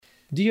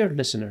Dear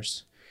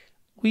listeners,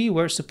 we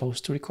were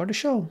supposed to record a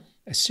show,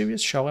 a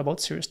serious show about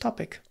a serious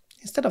topic.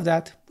 Instead of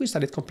that, we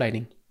started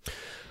complaining.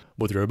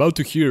 What you're about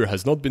to hear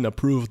has not been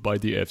approved by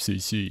the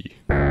FCC.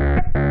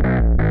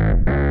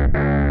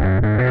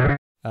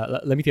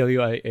 Let me tell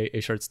you a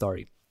short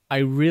story. I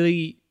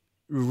really,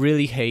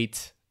 really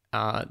hate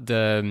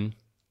the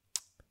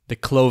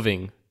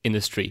clothing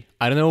industry.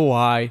 I don't know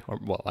why, or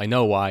well, I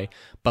know why,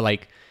 but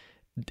like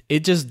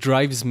it just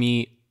drives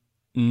me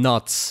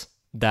nuts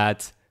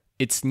that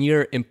it's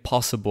near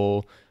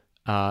impossible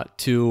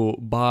to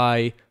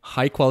buy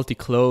high quality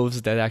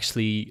clothes that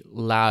actually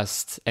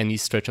last any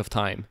stretch of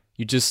time.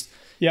 You just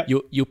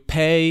you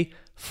pay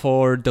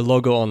for the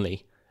logo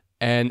only,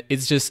 and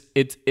it's just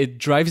it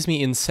drives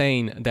me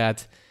insane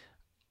that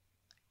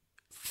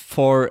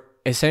for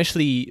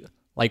essentially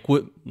like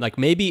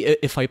maybe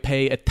if I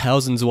pay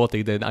 1,000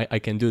 zloty, then I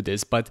can do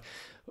this, but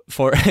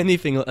for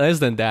anything less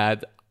than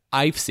that,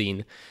 I've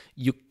seen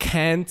you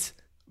can't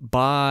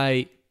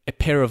buy a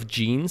pair of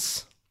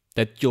jeans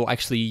that you'll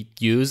actually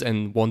use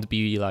and won't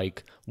be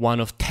like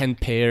one of 10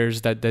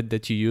 pairs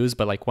that you use,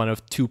 but like one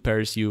of 2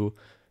 pairs you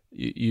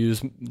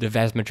use the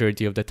vast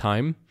majority of the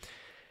time,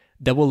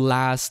 that will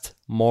last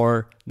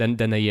more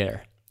than a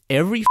year.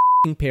 Every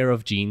pair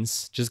of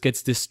jeans just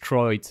gets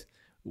destroyed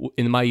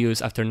in my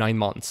use after 9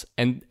 months.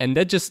 And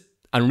that's just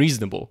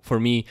unreasonable for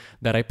me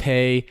that I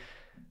pay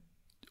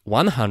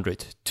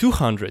 100,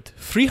 200,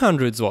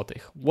 300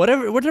 zlotych,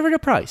 whatever the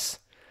price.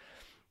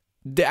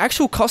 The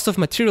actual cost of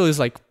material is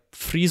like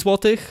 3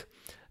 zlotych.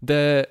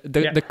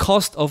 The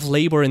cost of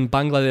labor in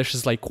Bangladesh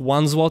is like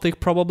 1 zlotych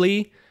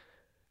probably.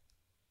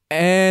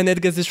 And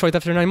it gets destroyed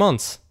after 9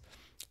 months.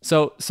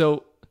 So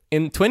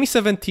in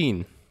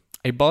 2017,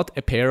 I bought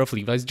a pair of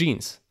Levi's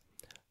jeans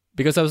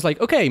because I was like,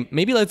 okay,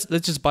 maybe let's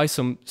just buy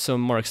some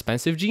more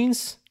expensive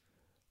jeans.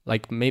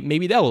 Like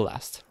maybe that will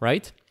last,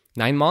 right?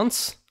 9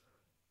 months,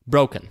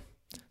 broken.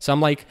 So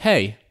I'm like,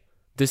 hey,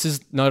 this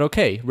is not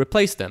okay.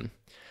 Replace them.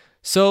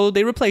 So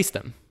they replaced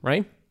them,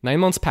 right? 9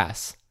 months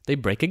pass. They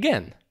break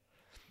again.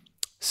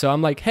 So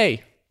I'm like,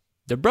 hey,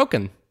 they're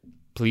broken.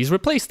 Please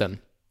replace them.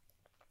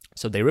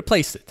 So they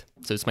replaced it.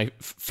 So it's my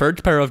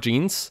third pair of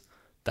jeans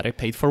that I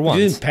paid for once.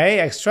 You didn't pay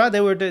extra?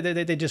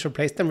 They just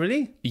replaced them,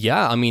 really?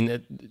 Yeah, I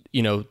mean,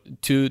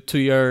 to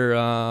your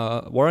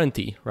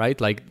warranty,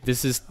 right? Like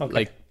this is okay.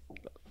 Like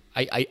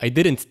I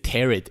didn't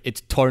tear it;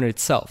 it torn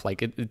itself.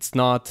 Like it's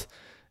not.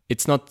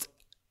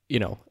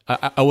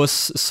 I was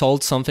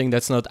sold something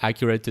that's not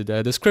accurate to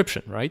the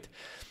description, right?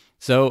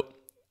 So,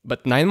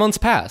 but 9 months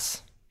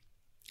pass,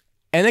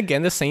 and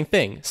again the same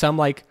thing. So I'm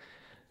like,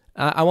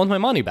 I want my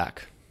money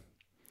back.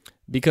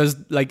 Because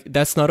like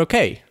that's not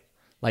okay.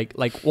 Like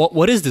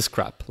what is this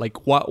crap?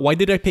 Like why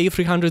did I pay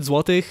 300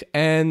 zlotych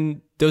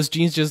and those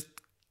jeans just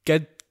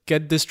get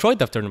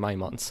destroyed after 9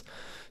 months?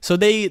 So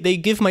they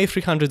give my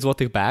 300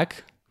 zlotych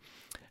back,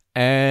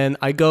 and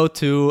I go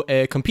to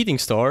a competing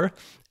store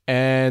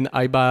and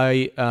I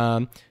buy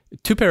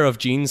 2 pair of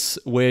jeans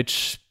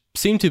which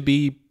seem to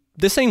be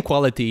the same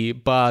quality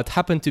but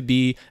happen to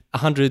be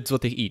 100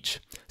 zlotych each.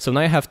 So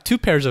now I have 2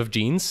 pairs of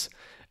jeans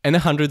and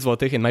 100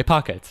 zlotych in my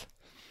pocket.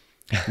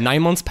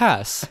 9 months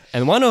pass,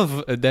 and one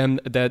of them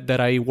that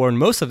I wore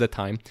most of the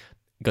time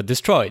got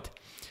destroyed.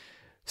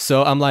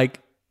 So I'm like,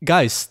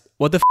 guys,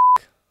 what the f***?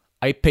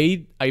 I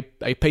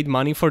paid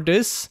money for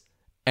this,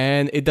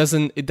 and it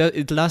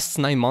lasts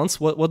 9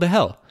 months. What the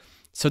hell?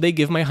 So they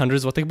give my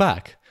 100 zlotych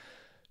back.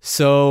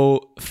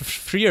 So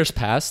 3 years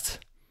passed.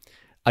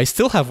 I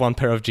still have 1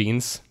 pair of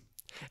jeans,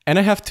 and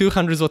I have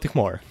 200 zlotych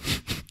more.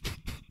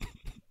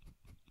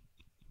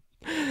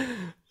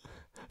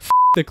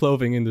 The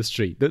clothing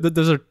industry.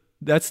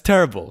 That's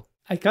terrible.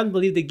 I can't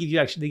believe they gave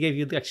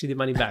you the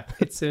money back.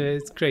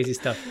 It's crazy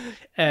stuff,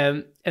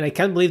 and I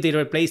can't believe they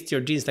replaced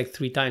your jeans like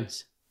 3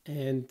 times.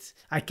 And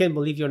I can't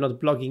believe you're not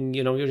blogging.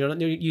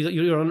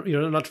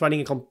 You're not running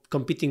a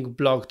competing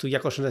blog to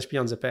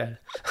jakoszonespionze.pl.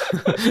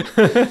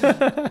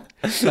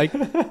 Like,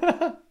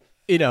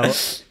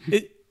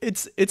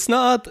 it's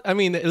not. I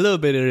mean, a little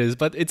bit it is,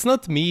 but it's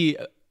not me.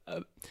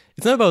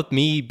 It's not about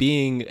me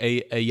being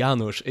a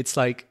Janusz. It's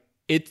like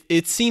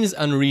it seems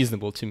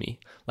unreasonable to me.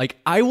 Like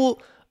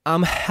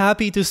I'm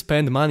happy to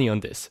spend money on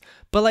this,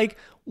 but like,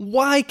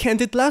 why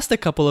can't it last a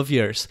couple of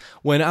years?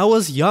 When I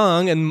was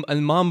young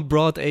and mom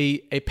brought a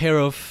pair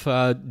of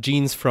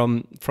jeans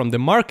from the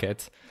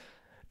market,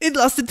 it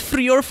lasted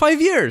 3 or 5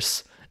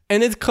 years,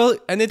 and it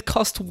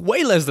cost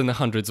way less than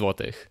 100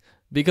 zlotych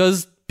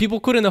because people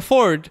couldn't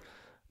afford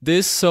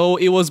this, so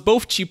it was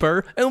both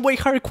cheaper and way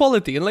higher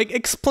quality. And like,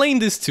 explain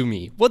this to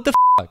me. What the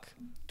fuck?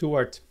 2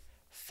 words: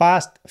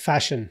 fast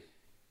fashion.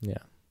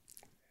 Yeah.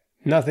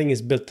 Nothing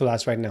is built to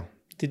last right now.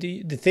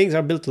 The things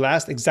are built to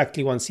last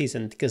exactly 1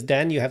 season, because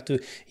then you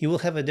will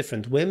have a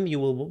different whim.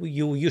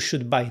 You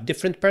should buy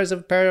different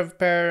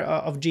pair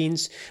of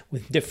jeans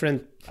with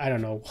different, I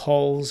don't know,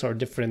 holes or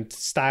different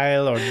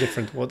style or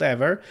different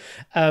whatever.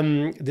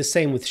 The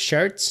same with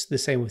shirts, the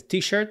same with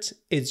t-shirts.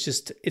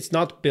 It's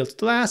not built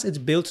to last. It's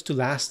built to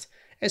last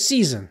a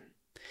season,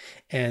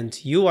 and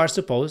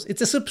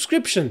it's a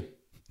subscription.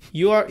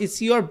 You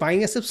are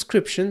buying a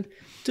subscription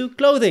to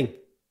clothing.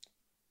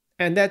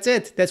 And that's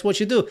it. That's what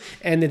you do.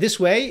 And this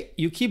way,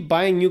 you keep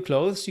buying new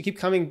clothes. You keep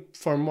coming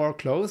for more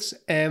clothes,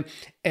 and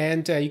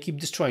you keep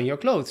destroying your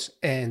clothes.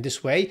 And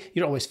this way,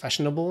 you're always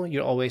fashionable.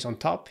 You're always on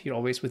top. You're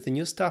always with the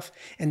new stuff.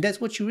 And that's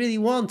what you really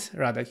want,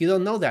 Radek. You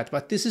don't know that,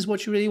 but this is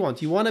what you really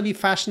want. You want to be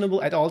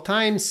fashionable at all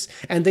times,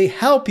 and they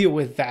help you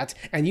with that.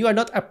 And you are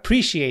not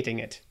appreciating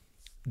it.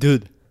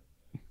 Dude,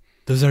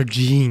 those are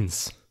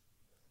jeans.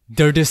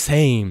 They're the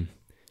same.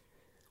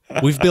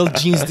 We've built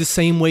jeans the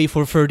same way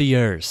for 30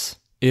 years.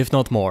 If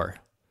not more.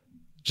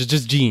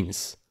 Just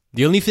jeans.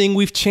 The only thing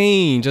we've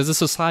changed as a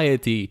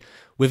society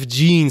with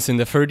jeans in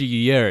the 30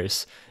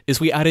 years is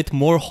we added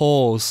more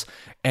holes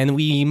and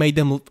we made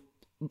them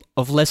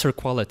of lesser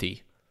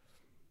quality.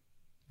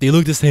 They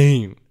look the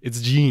same.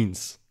 It's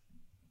jeans.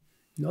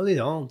 No, they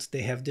don't.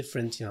 They have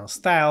different,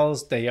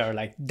 styles. They are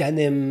like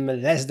denim,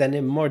 less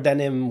denim, more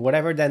denim,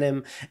 whatever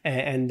denim.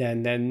 And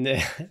then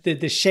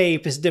the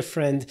shape is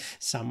different.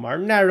 Some are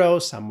narrow,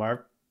 some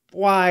are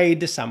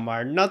wide, some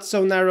are not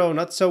so narrow,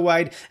 not so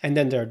wide, and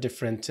then there are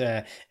different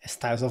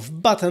styles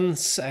of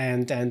buttons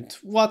and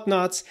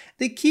whatnots.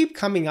 They keep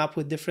coming up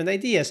with different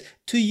ideas.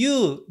 To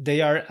you, they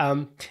are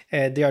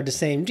the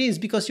same jeans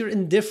because you're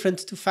indifferent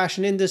to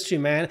fashion industry,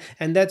 man,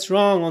 and that's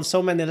wrong on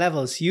so many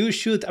levels. You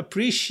should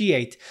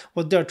appreciate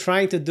what they're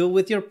trying to do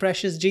with your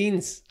precious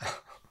jeans.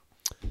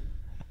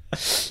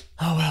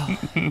 Oh well,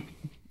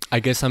 I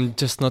guess I'm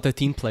just not a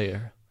team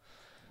player.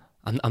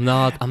 I'm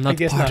not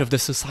part of the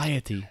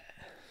society.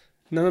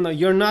 No.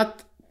 You're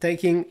not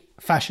taking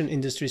fashion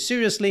industry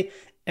seriously,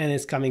 and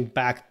it's coming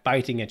back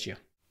biting at you.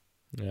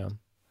 Yeah.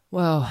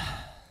 Well,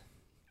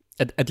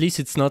 at least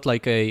it's not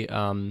like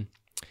a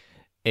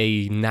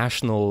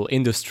national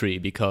industry,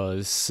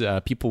 because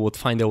people would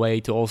find a way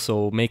to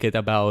also make it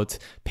about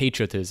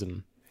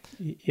patriotism.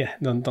 Yeah,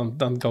 don't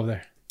go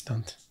there.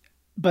 Don't.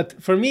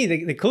 But for me,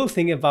 the cool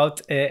thing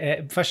about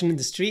fashion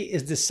industry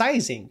is the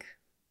sizing.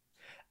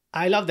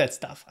 I love that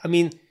stuff. I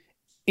mean,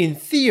 in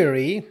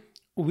theory,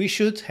 we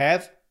should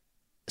have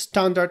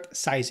standard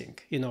sizing,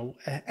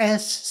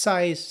 S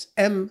size,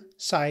 M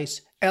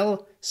size,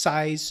 L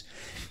size,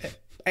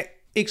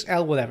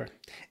 XL, whatever.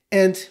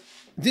 And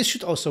this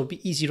should also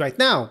be easy right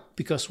now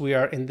because we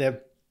are in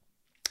the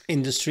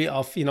industry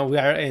of, we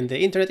are in the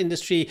internet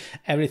industry.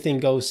 Everything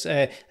goes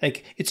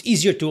it's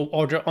easier to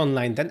order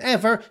online than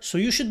ever. So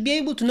you should be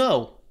able to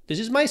know, this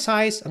is my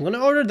size. I'm going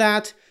to order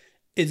that.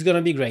 It's going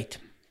to be great.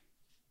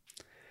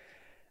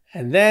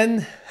 And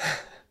then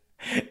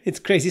it's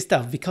crazy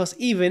stuff, because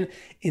even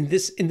in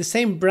the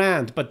same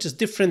brand, but just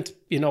different,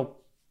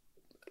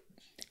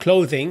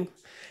 clothing,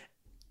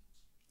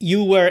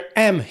 you wear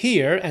M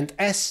here and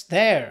S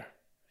there,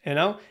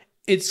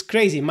 It's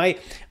crazy. My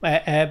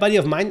buddy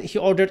of mine, he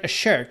ordered a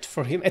shirt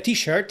for him, a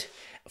t-shirt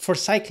for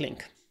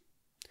cycling.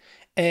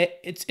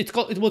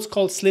 It was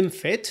called Slim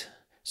Fit.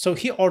 So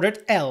he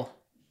ordered L.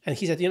 And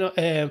he said,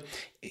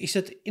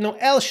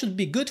 L should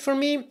be good for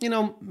me,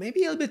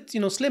 maybe a little bit,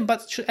 slim,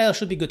 but L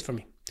should be good for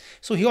me.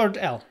 So he ordered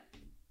L.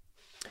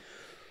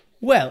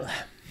 Well,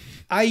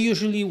 I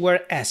usually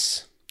wear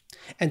S.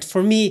 And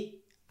for me,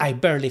 I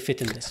barely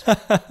fit in this.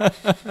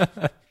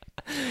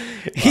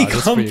 He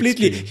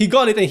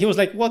got it and he was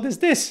like, what is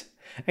this?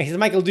 And he said,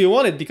 Michael, do you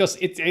want it? Because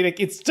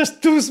it's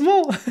just too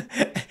small.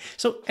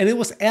 And it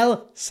was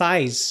L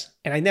size.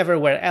 And I never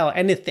wear L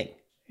anything,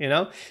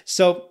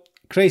 So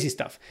crazy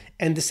stuff.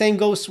 And the same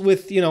goes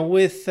with, they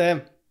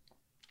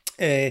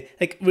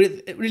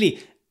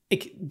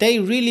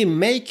really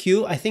make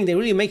you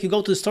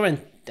go to the store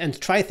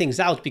and try things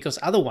out, because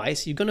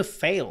otherwise you're going to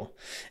fail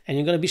and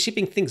you're going to be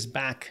shipping things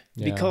back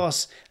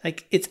because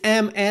it's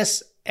M,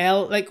 S,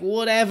 L,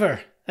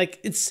 whatever.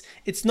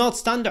 It's not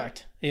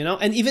standard,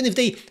 and even if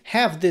they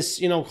have this,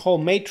 whole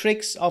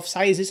matrix of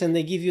sizes and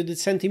they give you the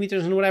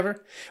centimeters and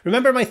whatever.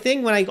 Remember my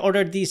thing when I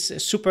ordered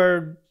these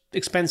super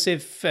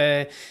expensive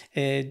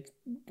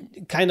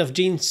kind of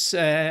jeans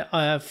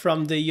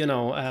from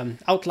the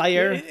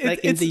Outlier,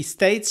 in the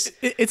States.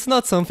 It's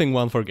not something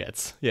one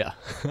forgets. Yeah,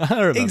 I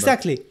remember.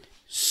 Exactly.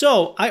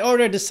 So I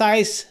ordered the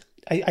size.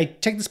 I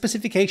checked the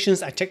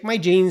specifications. I checked my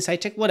jeans. I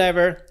checked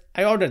whatever.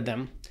 I ordered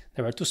them.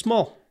 They were too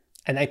small.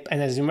 And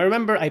as you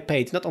remember, I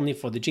paid not only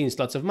for the jeans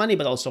lots of money,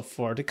 but also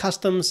for the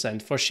customs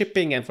and for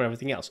shipping and for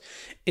everything else.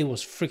 It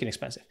was freaking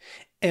expensive.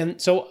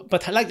 And so,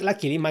 but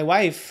luckily, my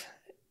wife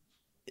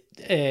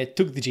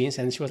took the jeans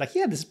and she was like,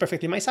 yeah, this is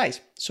perfectly my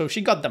size. So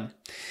she got them.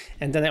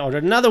 And then I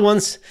ordered another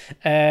ones.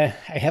 I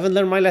haven't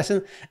learned my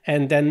lesson.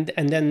 And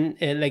then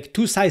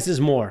 2 sizes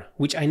more,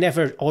 which I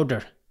never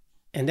order.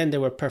 And then they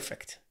were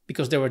perfect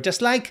because they were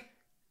just like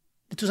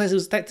the 2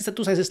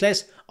 sizes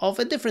less of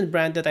a different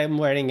brand that I'm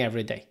wearing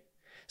every day.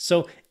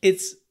 So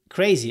it's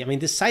crazy. I mean,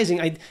 this sizing,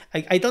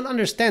 I don't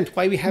understand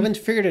why we haven't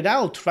figured it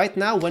out right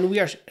now when we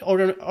are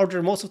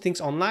order most of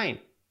things online.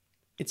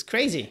 It's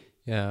crazy.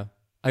 Yeah.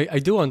 I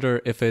do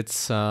wonder if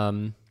it's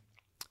a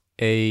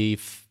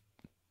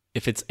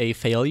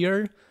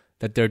failure,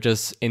 that they're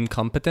just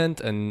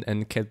incompetent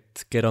and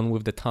can't get on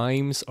with the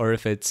times, or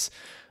if it's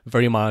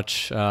very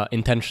much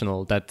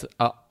intentional. That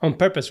on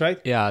purpose, right?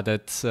 yeah,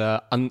 that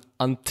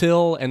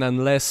until and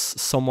unless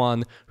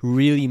someone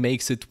really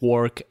makes it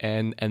work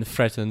and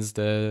threatens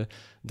the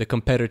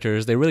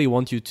competitors, they really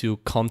want you to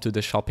come to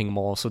the shopping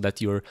mall so that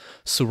you're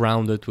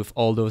surrounded with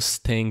all those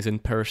things in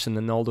person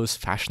and all those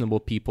fashionable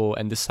people,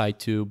 and decide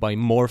to buy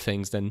more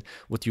things than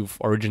what you've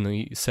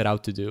originally set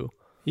out to do.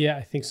 Yeah,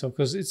 I think so,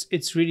 because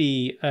it's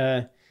really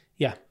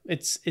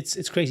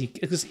it's crazy,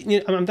 because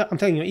I'm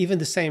telling you, even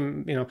the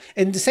same,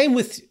 and the same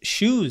with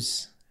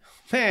shoes.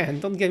 Man,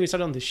 don't get me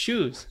started on the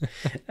shoes.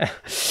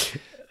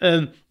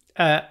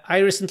 I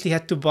recently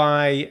had to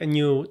buy a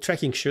new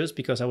trekking shoes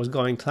because I was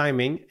going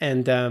climbing,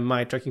 and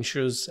my trekking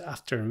shoes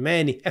after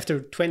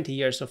 20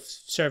 years of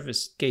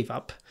service gave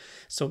up.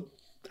 So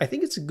I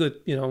think it's a good,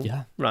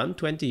 run,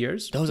 20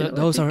 years. Those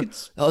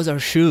are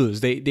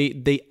shoes.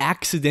 They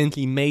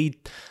accidentally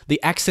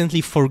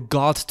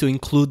forgot to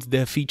include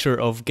the feature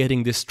of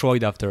getting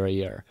destroyed after a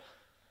year.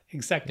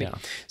 Exactly. Yeah.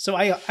 So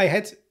I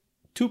had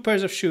 2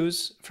 pairs of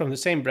shoes from the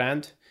same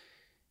brand,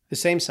 the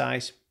same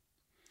size,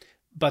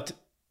 but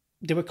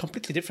they were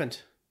completely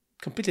different.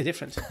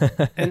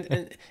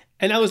 and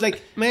I was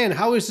like, man,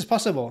 how is this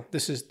possible?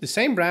 This is the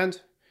same brand.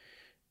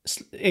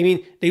 I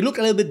mean, they look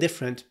a little bit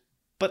different,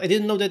 but I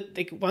didn't know that,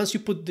 like, once you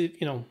put the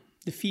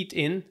feet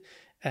in,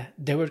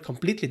 they were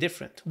completely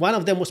different. One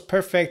of them was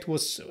perfect,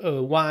 was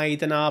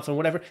wide enough and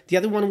whatever. The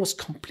other one was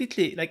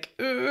completely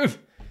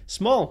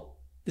small,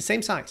 the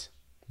same size.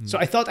 So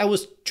I thought I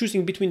was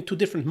choosing between 2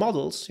 different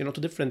models, 2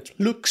 different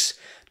looks,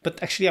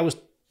 but actually I was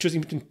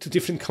choosing between 2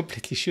 different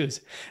completely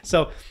shoes.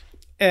 So,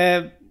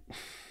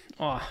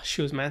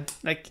 shoes, man.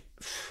 Like,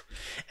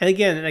 and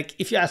again, like,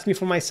 if you ask me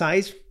for my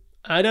size,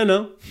 I don't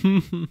know.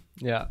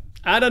 Yeah.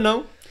 I don't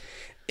know.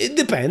 It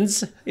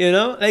depends,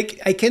 like,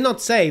 I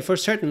cannot say for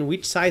certain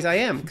which size I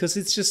am, because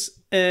it's just,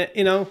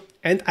 and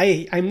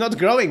I'm not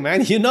growing,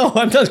 man.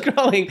 I'm not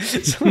growing.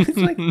 So it's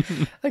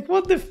like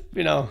what the,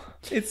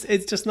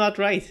 it's just not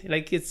right.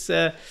 Like, it's,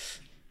 so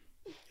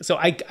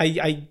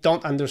I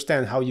don't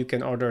understand how you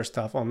can order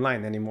stuff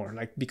online anymore.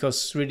 Like,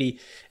 because really,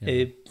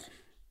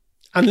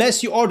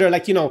 unless you order,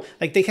 like,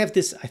 like they have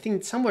this, I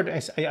think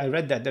somewhere I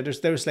read that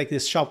there's like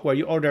this shop where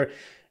you order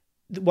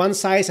one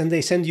size and they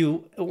send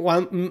you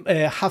one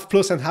half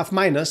plus and half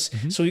minus,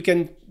 so you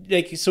can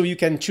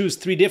choose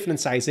 3 different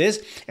sizes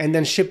and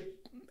then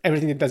ship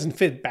everything that doesn't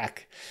fit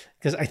back,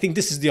 because I think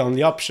this is the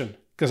only option,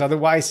 because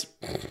otherwise,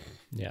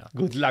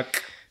 good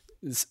luck.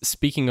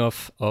 Speaking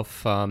of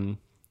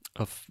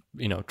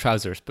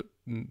trousers, but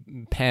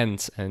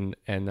pants and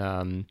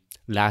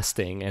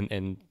lasting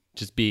and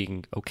just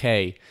being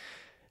okay,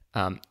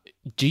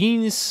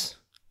 jeans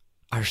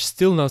are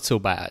still not so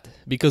bad,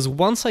 because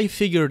once I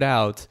figured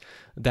out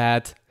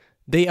that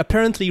they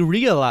apparently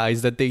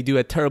realize that they do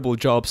a terrible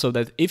job, so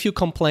that if you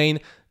complain,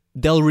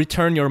 they'll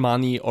return your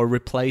money or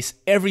replace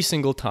every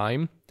single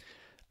time.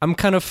 I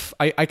kind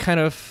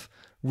of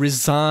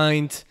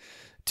resigned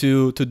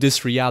to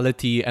this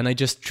reality, and I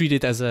just treat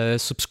it as a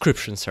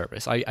subscription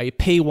service. I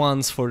pay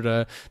once for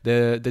the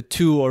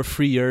 2 or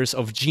 3 years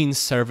of jeans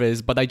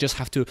service, but I just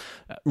have to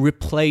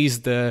replace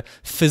the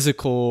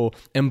physical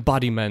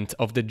embodiment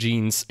of the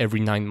jeans every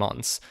 9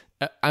 months.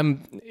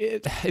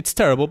 It's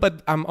terrible,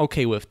 but I'm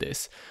okay with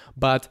this.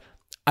 But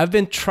I've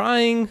been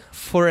trying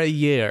for a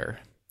year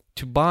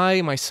to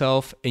buy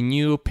myself a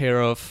new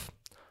pair of,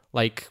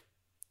 like,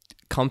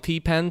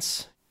 comfy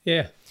pants.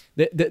 Yeah.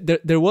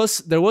 There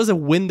was a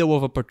window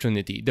of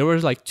opportunity. There were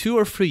like 2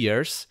 or 3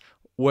 years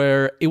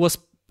where it was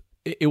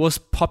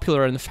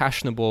popular and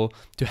fashionable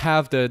to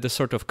have the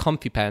sort of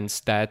comfy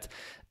pants that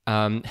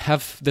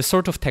have the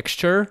sort of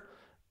texture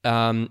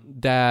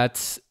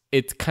that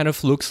it kind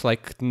of looks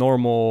like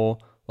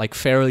normal, like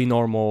fairly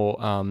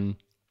normal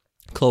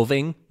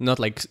clothing, not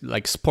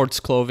like sports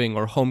clothing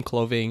or home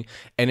clothing,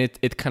 and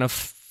it kind of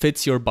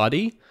fits your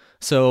body.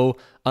 So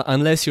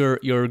unless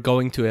you're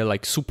going to a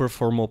like super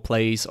formal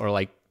place, or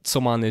like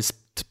someone is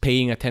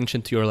paying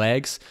attention to your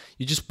legs,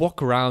 you just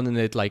walk around in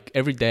it like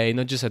every day,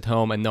 not just at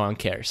home, and no one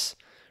cares,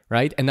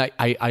 right? And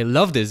I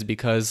love this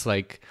because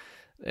like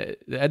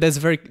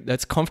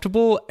that's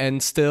comfortable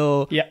and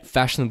still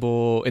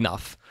fashionable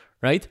enough,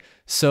 right?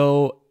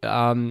 So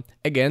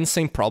again,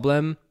 same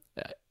problem,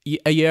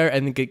 a year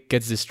and it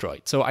gets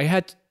destroyed. So I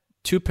had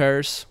 2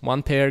 pairs,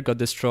 1 pair got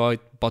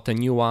destroyed, bought a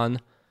new one,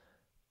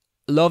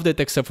 loved it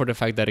except for the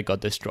fact that it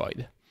got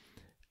destroyed.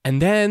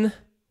 And then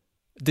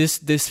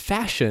this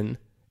fashion,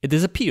 it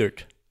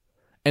disappeared.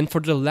 And for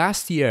the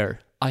last year,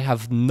 I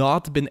have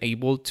not been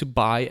able to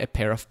buy a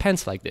pair of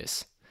pants like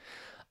this.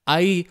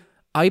 I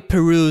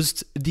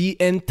perused the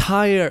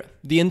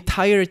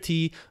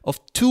entirety of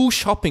 2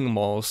 shopping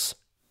malls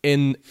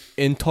in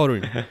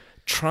Torun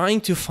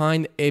trying to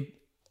find a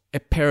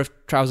pair of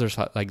trousers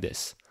like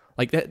this.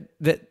 Like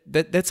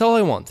that's all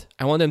I want.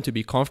 I want them to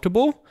be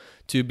comfortable,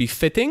 to be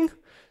fitting,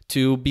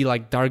 to be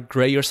like dark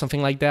gray or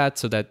something like that,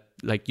 so that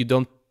like you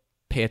don't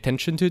pay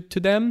attention to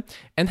them,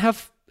 and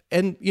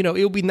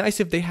it'll be nice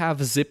if they have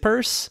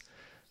zippers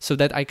so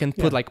that I can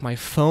put like my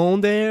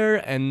phone there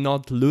and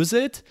not lose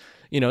it.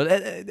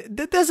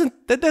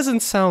 that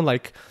doesn't sound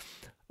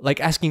like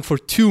asking for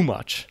too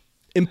much.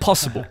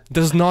 Impossible.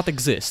 Does not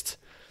exist.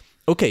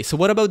 Okay, so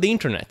what about the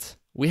internet?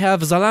 We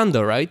have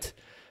Zalando, right?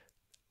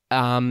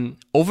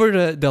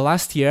 Over the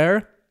last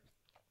year,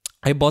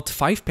 I bought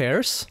 5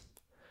 pairs.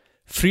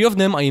 3 of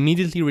them I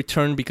immediately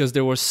returned because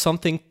there was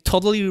something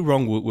totally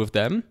wrong with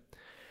them.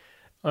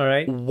 All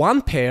right.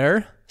 1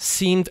 pair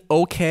seemed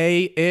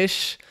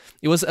okay-ish.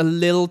 It was a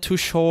little too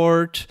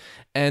short,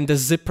 and the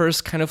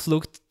zippers kind of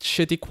looked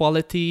shitty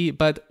quality,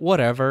 but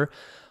whatever.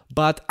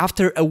 But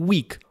after a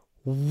week,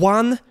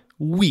 1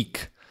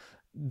 week,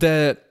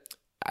 the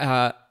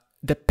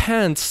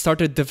pants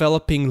started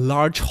developing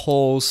large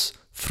holes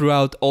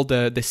throughout all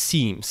the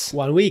seams.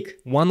 1 week.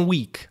 1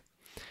 week.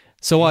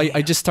 So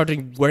I just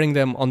started wearing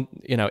them on,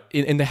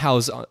 in the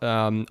house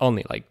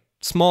only, like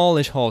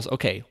smallish holes.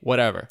 Okay,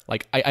 whatever.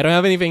 Like I don't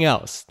have anything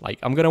else. Like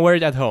I'm gonna wear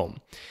it at home.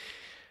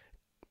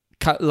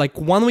 Like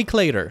 1 week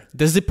later,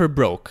 the zipper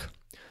broke.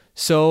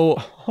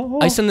 So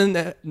I sent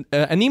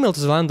an email to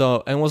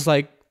Zalando and was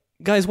like,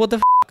 guys, what the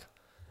f***?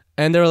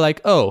 And they were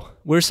like, oh,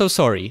 we're so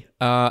sorry.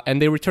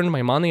 And they returned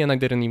my money, and I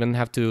didn't even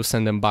have to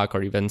send them back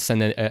or even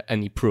send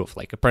any proof.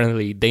 Like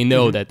apparently they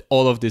know that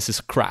all of this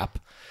is crap.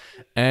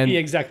 And yeah,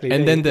 exactly.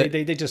 And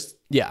they just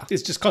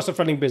it's just cost of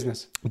running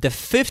business. The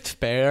 5th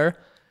pair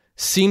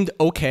seemed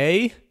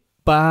okay,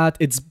 but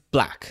it's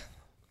black.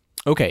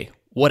 Okay,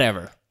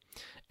 whatever.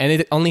 And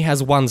it only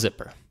has 1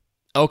 zipper.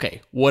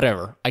 Okay,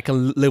 whatever. I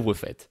can live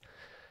with it.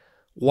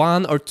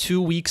 1 or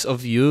 2 weeks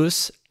of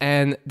use,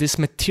 and this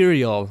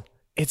material,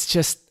 it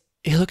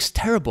looks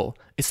terrible.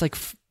 It's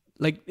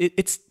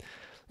it's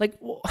like,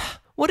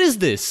 what is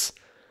this?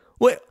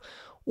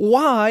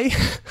 Why?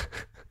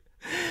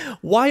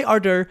 Why are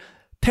there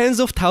tens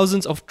of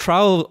thousands of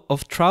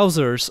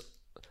trousers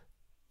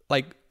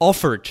like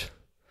offered?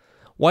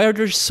 Why are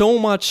there so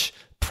much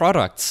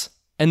products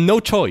and no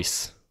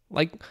choice?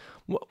 Like,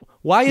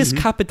 why is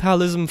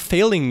capitalism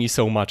failing me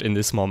so much in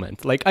this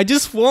moment? Like, I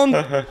just want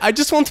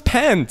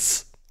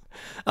pants.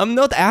 I'm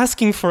not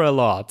asking for a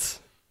lot.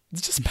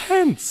 It's just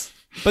pants.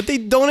 But they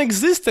don't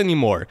exist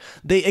anymore.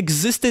 They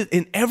existed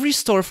in every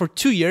store for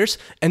 2 years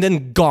and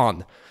then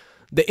gone.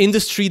 The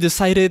industry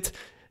decided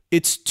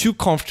it's too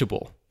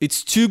comfortable.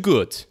 It's too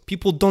good.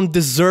 People don't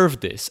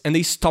deserve this. And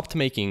they stopped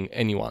making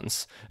any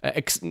ones.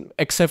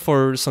 Except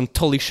for some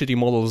totally shitty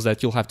models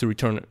that you'll have to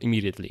return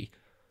immediately.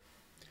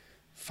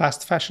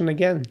 Fast fashion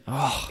again.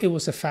 Oh. It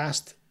was a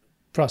fast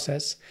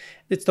process.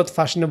 It's not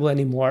fashionable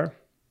anymore.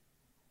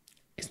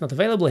 It's not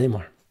available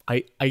anymore.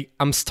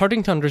 I'm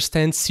starting to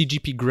understand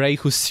CGP Grey,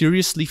 who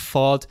seriously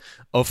thought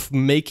of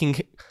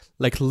making,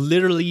 like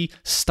literally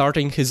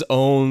starting his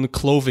own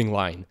clothing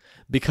line.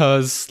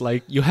 Because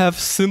like you have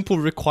simple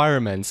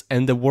requirements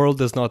and the world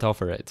does not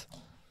offer it.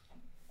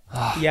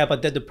 Yeah,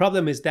 but the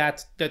problem is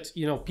that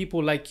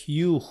people like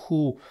you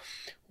who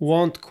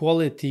want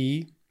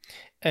quality,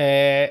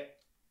 there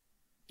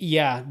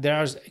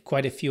are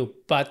quite a few,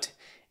 but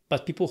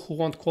people who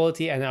want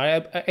quality and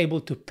are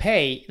able to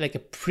pay like a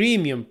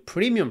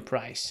premium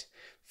price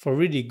for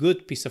really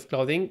good piece of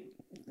clothing,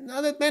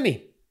 not that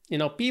many.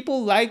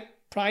 People like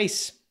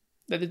price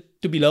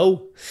to be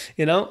low,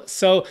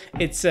 so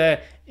it's I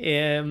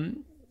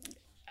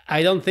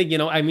don't think,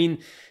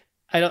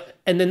 I don't.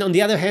 And then on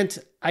the other hand,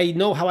 I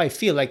know how I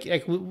feel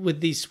like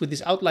with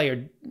these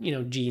outlier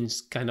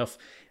jeans kind of.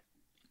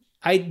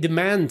 I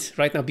demand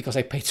right now, because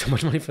I paid so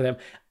much money for them,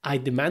 I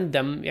demand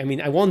them. I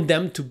mean, I want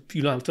them to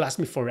to last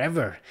me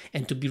forever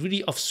and to be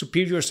really of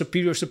superior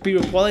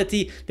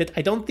quality that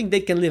I don't think they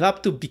can live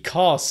up to,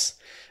 because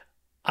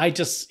I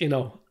just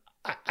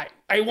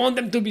I want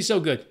them to be so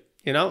good.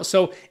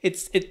 So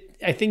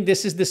I think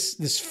this is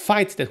this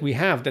fight that we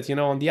have, that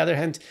on the other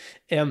hand,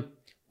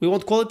 we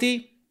want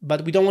quality,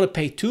 but we don't want to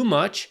pay too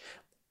much.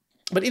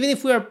 But even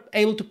if we are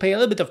able to pay a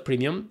little bit of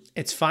premium,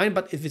 it's fine.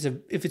 But if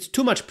it's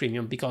too much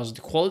premium because the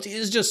quality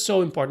is just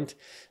so important,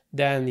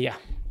 then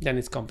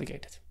it's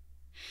complicated.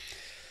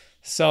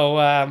 So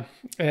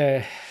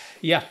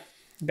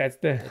that's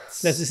the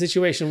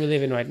situation we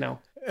live in right now.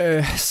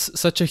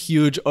 Such a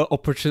huge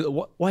opportunity.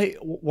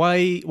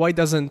 Why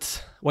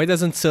doesn't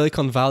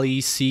Silicon Valley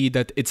see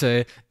that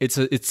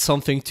it's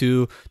something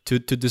to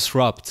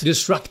disrupt?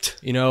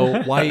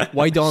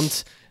 Why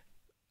don't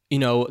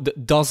the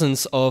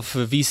dozens of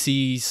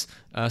VCs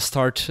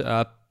start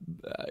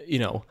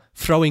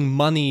throwing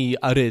money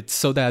at it,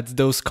 so that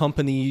those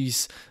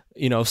companies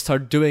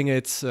start doing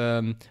it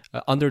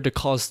under the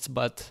cost?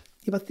 But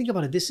think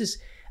about it. This is,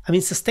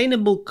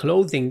 sustainable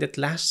clothing that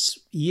lasts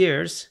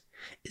years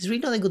is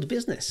really not a good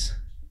business,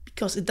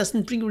 because it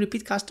doesn't bring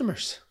repeat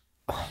customers.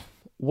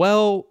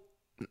 Well,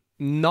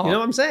 no. You know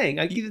what I'm saying?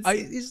 I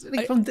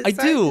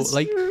do.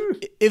 Like,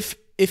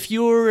 if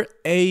you're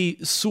a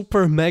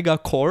super mega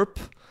corp,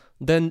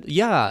 then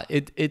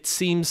it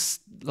seems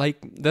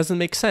like doesn't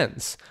make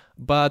sense.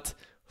 But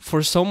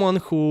for someone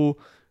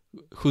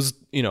who's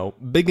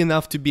big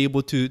enough to be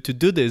able to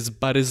do this,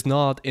 but is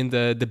not in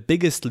the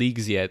biggest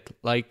leagues yet,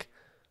 like,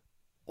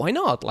 why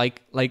not?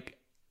 Like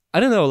I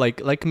don't know,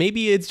 like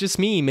maybe it's just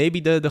me. Maybe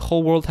the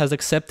whole world has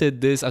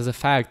accepted this as a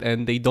fact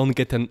and they don't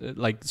get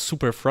like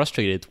super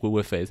frustrated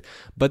with it.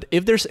 But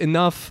if there's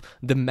enough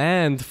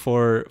demand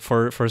for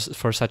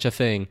such a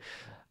thing,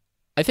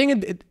 I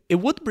think it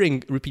would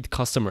bring repeat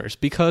customers,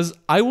 because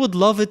I would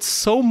love it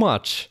so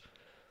much.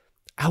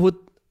 That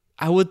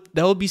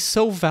would be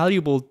so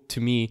valuable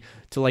to me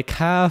to like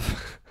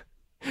have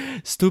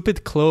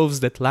stupid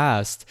clothes that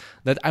last,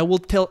 that I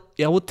would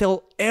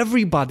tell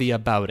everybody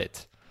about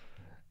it.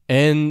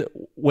 And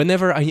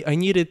whenever I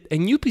needed a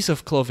new piece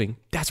of clothing,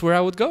 that's where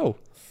I would go.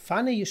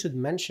 Funny you should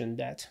mention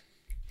that,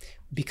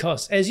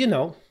 because as you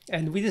know,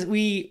 and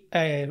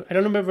I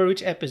don't remember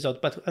which episode,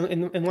 but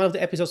in one of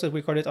the episodes that we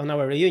recorded on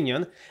our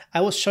reunion,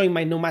 I was showing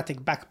my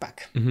nomadic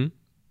backpack. Mm-hmm.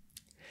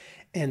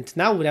 And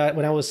now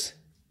when I was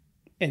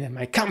in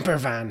my camper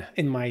van,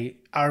 in my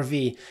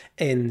RV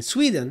in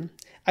Sweden,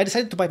 I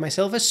decided to buy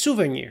myself a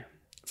souvenir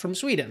from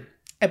Sweden,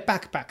 a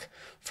backpack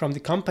from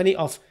the company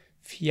of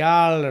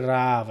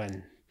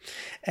Fjallraven.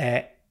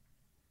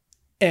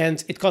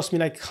 And it cost me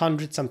like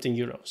 100 something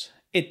euros.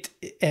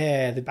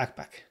 The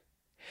backpack.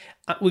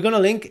 We're gonna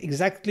link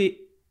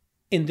exactly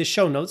in the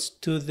show notes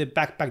to the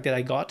backpack that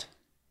I got.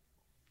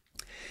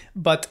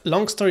 But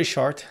long story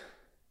short,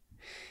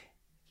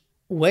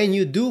 when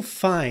you do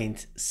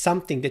find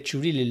something that you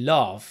really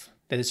love,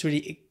 that is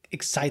really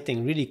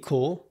exciting, really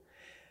cool,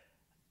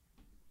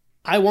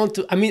 I want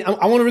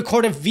to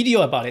record a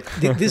video about it.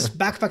 This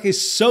backpack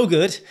is so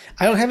good.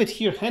 I don't have it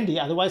here handy,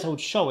 otherwise I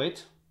would show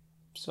it.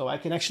 So I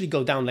can actually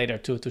go down later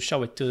to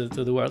show it to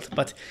the world.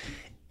 But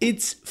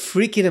it's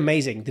freaking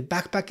amazing. The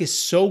backpack is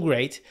so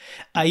great.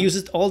 I use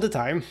it all the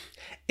time.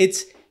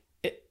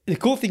 The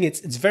cool thing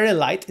is it's very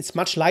light. It's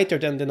much lighter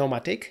than the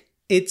Nomadic.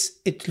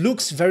 It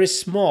looks very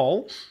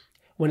small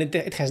when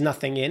it has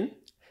nothing in,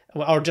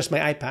 or just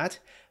my iPad.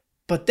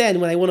 But then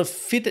when I want to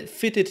fit it,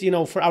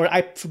 for our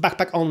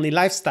backpack only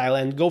lifestyle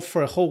and go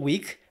for a whole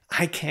week,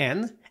 I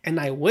can, and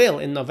I will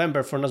in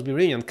November for Nozbe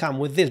Reunion come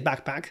with this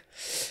backpack.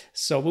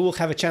 So we will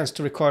have a chance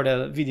to record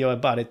a video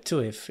about it too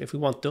if we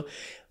want to.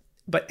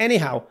 But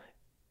anyhow,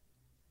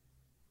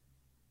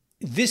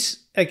 this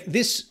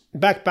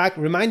backpack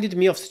reminded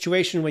me of a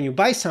situation when you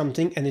buy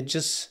something and it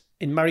just,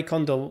 in Marie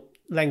Kondo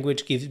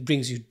language,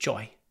 brings you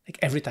joy, like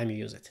every time you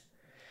use it.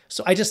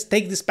 So I just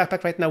take this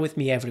backpack right now with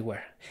me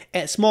everywhere.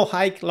 A small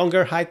hike,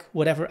 longer hike,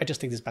 whatever, I just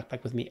take this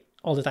backpack with me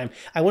all the time.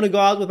 I want to go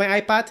out with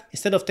my iPad.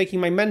 Instead of taking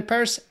my man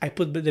purse, I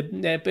put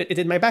it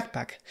in my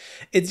backpack.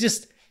 It's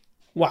just,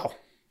 wow.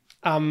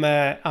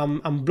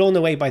 I'm blown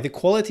away by the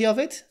quality of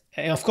it.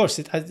 And of course,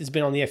 it's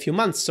been only a few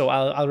months, so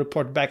I'll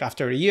report back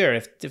after a year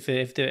if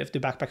the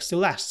backpack still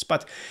lasts.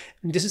 But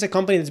this is a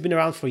company that's been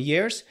around for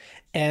years,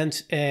 and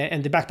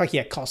the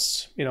backpack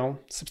costs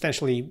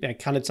substantially, like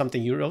 100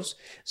 something euros.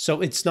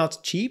 So it's not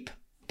cheap,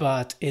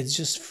 but it's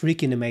just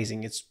freaking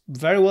amazing. It's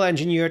very well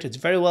engineered. It's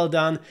very well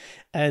done,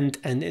 and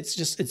it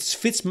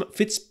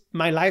fits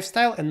my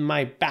lifestyle and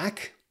my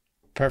back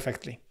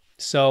perfectly.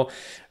 So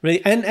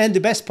really, and the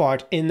best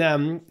part in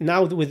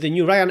now with the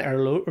new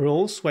Ryanair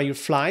rules where you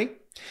fly.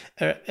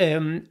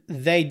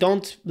 They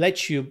don't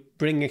let you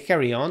bring a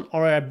carry-on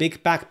or a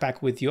big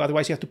backpack with you.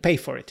 Otherwise, you have to pay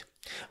for it,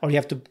 or you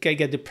have to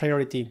get the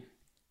priority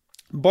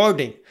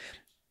boarding.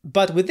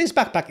 But with this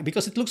backpack,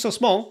 because it looks so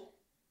small,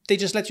 they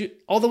just let you.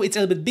 Although it's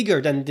a little bit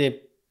bigger than the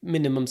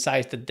minimum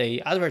size that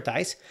they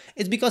advertise,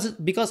 it's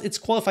because it's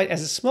qualified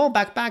as a small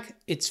backpack.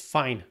 It's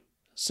fine.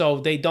 So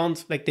they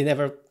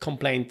never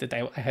complained that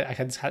I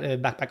had a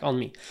backpack on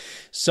me.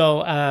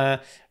 So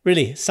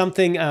really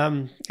something,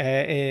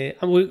 we're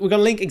going to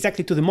link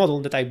exactly to the model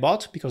that I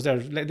bought, because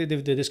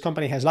this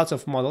company has lots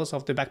of models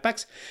of the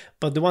backpacks,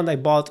 but the one I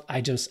bought,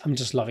 I'm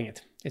just loving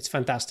it. It's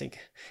fantastic.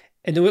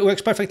 And it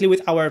works perfectly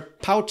with our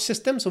pouch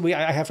system. So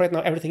I have right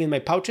now everything in my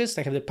pouches.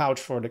 I have the pouch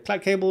for the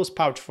cables,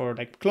 pouch for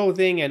like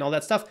clothing and all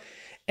that stuff.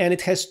 And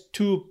it has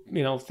two,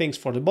 things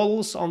for the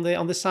bottles on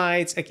the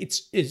sides. Like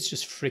it's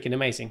just freaking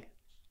amazing.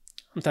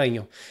 I'm telling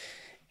you,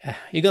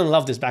 you're going to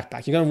love this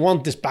backpack. You're going to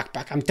want this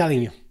backpack. I'm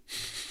telling you.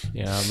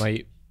 Yeah,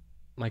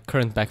 my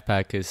current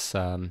backpack is,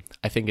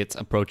 I think it's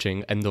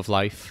approaching end of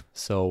life.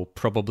 So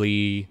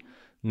probably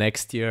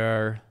next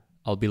year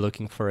I'll be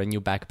looking for a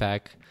new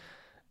backpack.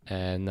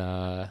 And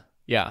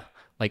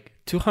like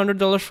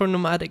 $200 for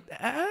Nomadic,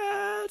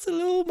 that's a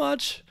little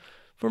much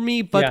for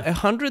me. But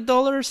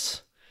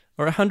 $100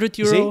 or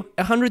 €100,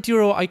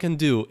 €100 I can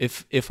do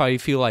if I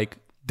feel like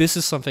this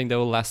is something that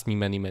will last me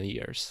many, many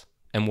years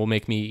and will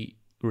make me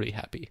really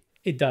happy.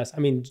 It does. I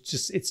mean,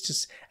 it's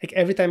just like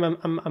every time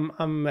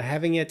I'm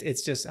having it,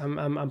 it's just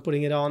I'm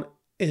putting it on.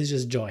 It's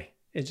just joy.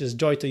 It's just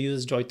joy to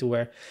use, joy to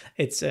wear.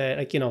 It's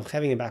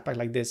having a backpack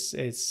like this.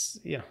 It's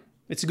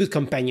a good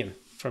companion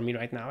for me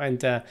right now.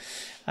 And I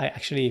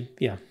actually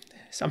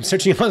So I'm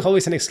searching out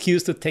always an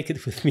excuse to take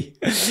it with me.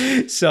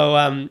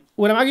 So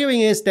what I'm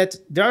arguing is that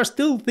there are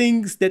still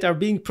things that are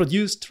being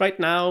produced right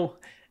now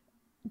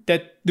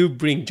that do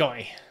bring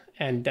joy,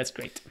 and that's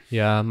great.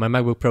 Yeah, my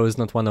MacBook Pro is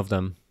not one of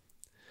them.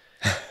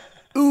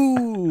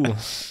 Ooh,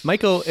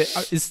 Michael,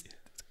 is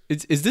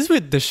this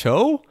with the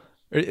show?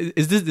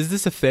 Is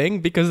this a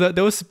thing? Because that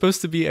was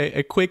supposed to be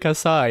a quick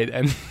aside,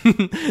 and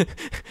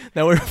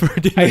now we're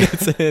 30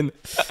 minutes in.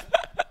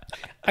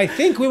 I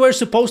think we were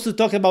supposed to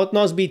talk about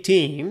Nozbe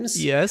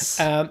Teams. Yes.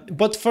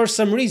 But for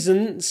some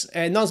reasons,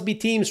 Nozbe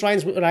Teams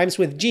rhymes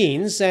with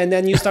jeans, and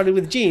then you started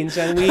with jeans,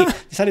 and we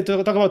decided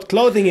to talk about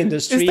clothing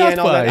industry and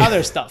all that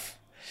other stuff.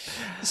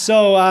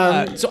 So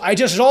I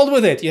just rolled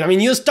with it. I mean,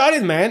 you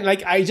started, man.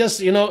 Like,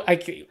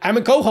 I'm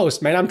a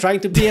co-host, man. I'm trying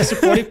to be a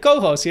supportive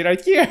co-host here,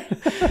 right here.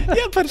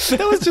 Yeah, but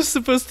that was just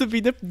supposed to be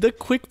the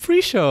quick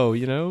pre-show,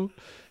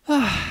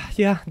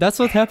 Yeah, that's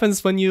what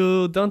happens when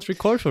you don't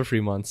record for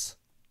 3 months.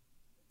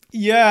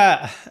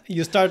 Yeah,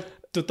 you start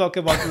to talk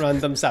about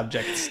random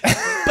subjects.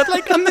 But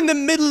I'm in the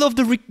middle of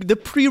the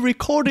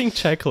pre-recording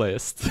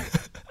checklist.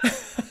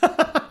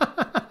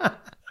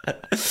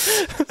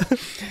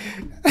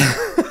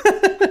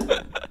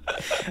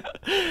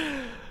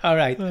 All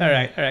right.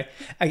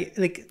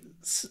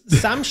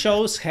 Some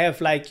shows have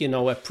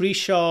a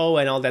pre-show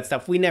and all that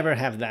stuff. We never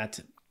have that,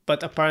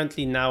 but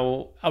apparently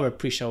now our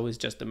pre-show is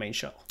just the main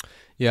show.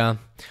 Yeah,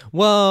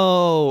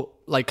 well,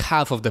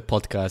 half of the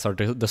podcasts are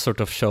the sort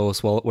of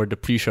shows where the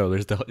pre-show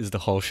is the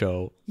whole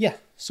show. Yeah.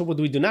 So what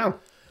do we do now?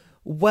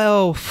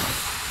 Well,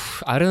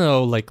 I don't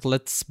know.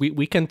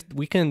 We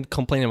can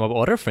complain about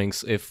other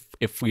things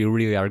if we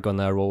really are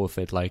gonna roll with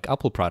it, like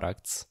Apple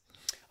products.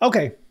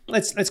 Okay.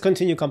 Let's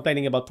continue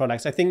complaining about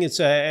products. I think it's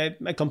a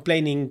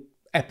complaining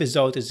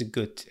episode is a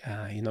good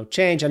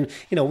change, and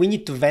we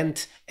need to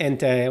vent,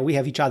 and we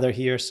have each other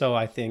here, so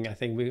I think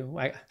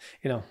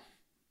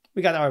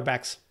we got our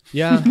backs.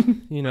 Yeah,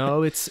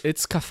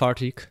 it's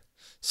cathartic.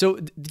 So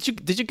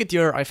did you get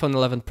your iPhone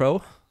 11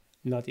 Pro?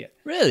 Not yet.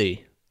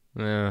 Really?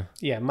 Yeah.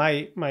 Yeah,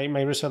 my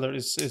reseller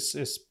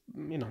is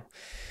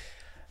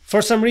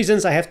for some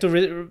reasons I have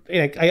to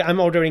I'm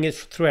ordering it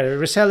through a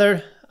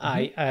reseller.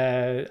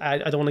 Mm-hmm.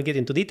 I don't want to get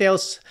into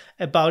details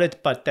about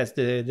it, but that's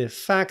the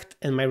fact.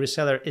 And my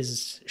reseller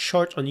is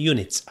short on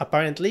units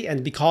apparently,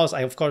 and because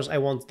I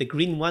want the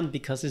green one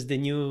because it's the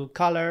new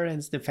color and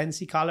it's the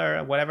fancy color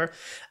or whatever.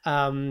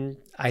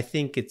 I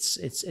think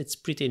it's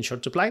pretty in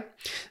short supply,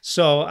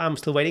 so I'm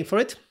still waiting for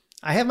it.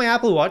 I have my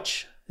Apple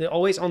Watch. The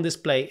always on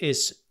display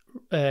is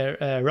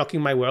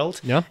rocking my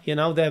world. Yeah,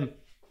 the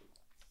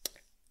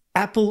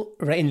Apple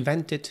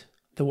reinvented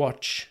the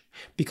watch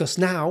because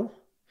now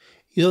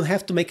you don't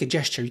have to make a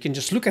gesture. You can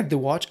just look at the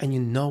watch and you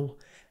know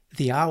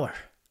the hour.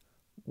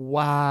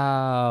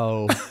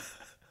 Wow.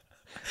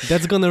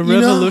 That's going to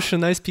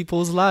revolutionize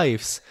people's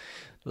lives.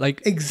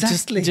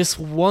 Exactly. Just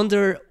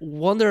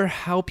wonder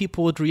how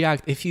people would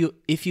react if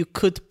you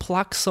could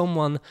pluck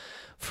someone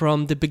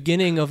from the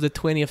beginning of the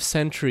 20th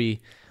century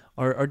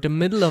or the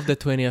middle of the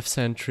 20th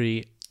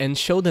century and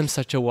show them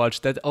such a watch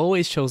that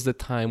always shows the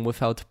time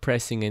without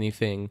pressing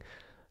anything.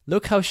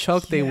 Look how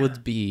shocked they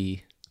would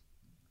be.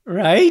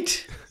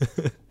 Right?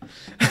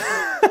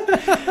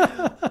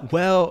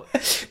 Well,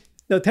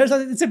 no, turns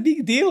out it's a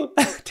big deal.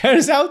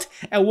 Turns out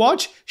a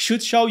watch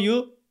should show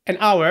you an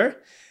hour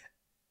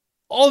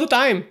all the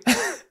time,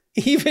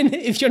 even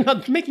if you're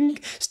not making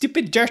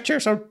stupid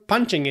gestures or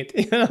punching it,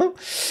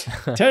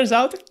 Turns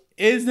out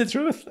it's the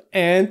truth,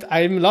 and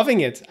I'm loving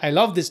it. I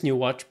love this new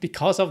watch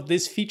because of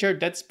this feature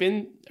that's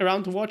been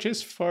around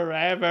watches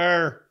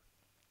forever.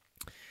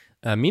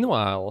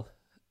 Meanwhile,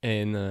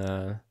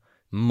 in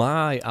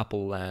my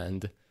Apple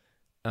land,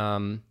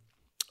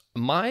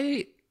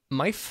 my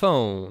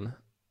phone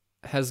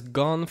has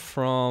gone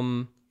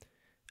from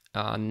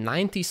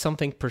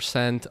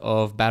 90-something%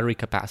 of battery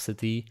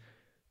capacity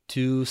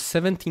to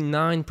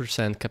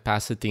 79%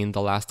 capacity in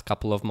the last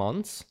couple of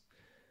months.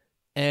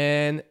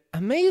 And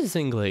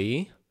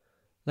amazingly,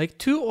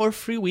 2 or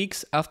 3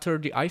 weeks after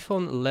the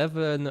iPhone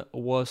 11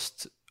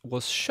 was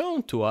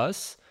shown to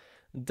us,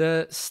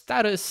 the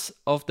status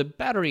of the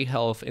battery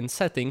health in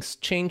settings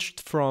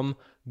changed from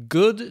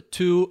good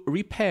to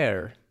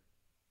repair.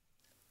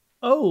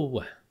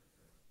 Oh.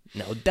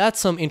 Now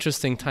that's some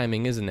interesting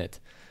timing, isn't it?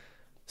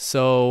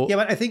 So yeah,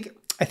 but I think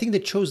they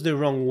chose the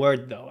wrong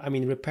word though. I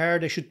mean, repair,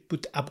 they should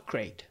put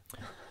upgrade.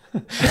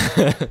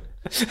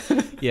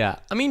 Yeah,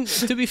 I mean,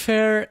 to be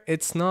fair,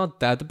 it's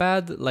not that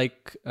bad.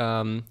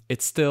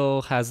 It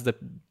still has the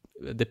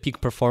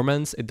peak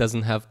performance. It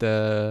doesn't have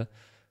the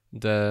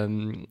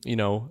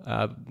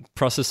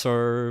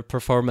processor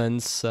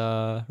performance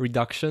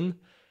reduction,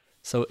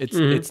 so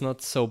it's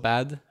not so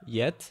bad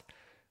yet.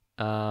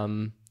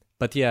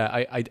 But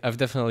yeah, I've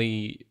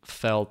definitely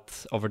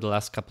felt over the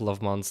last couple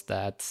of months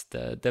that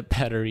the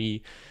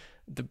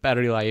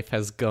battery life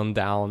has gone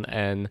down,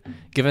 and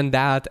given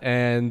that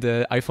and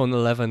iPhone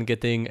 11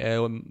 getting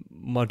a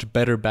much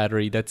better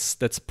battery,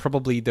 that's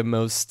probably the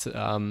most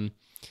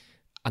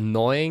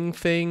annoying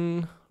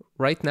thing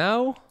right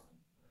now.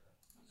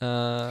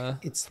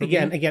 It's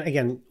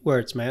again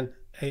words, man.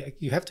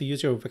 You have to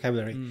use your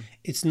vocabulary.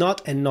 It's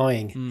not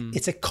annoying.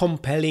 It's a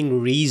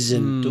compelling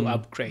reason to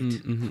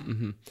upgrade.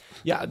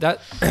 Yeah, that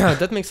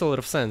that makes a lot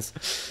of sense.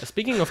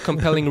 Speaking of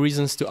compelling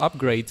reasons to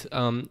upgrade,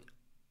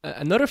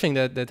 another thing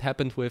that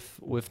happened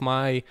with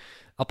my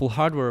Apple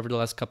hardware over the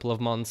last couple of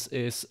months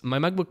is my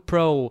MacBook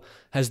Pro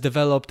has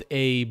developed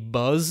a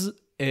buzz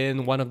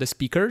in one of the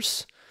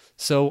speakers.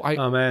 So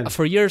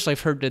for years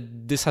I've heard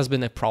that this has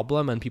been a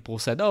problem, and people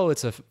said, "Oh,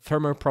 it's a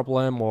firmware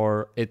problem,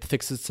 or it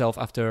fixes itself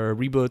after a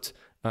reboot."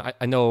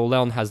 I know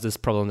Leon has this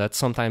problem that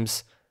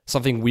sometimes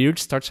something weird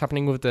starts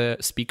happening with the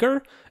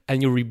speaker,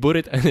 and you reboot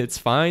it and it's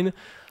fine,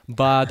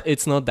 but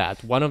it's not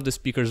that. One of the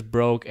speakers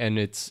broke, and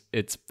it's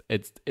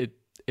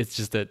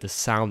just that the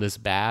sound is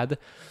bad.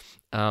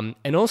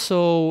 And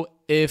also,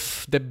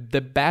 if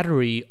the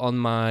battery on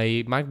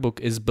my MacBook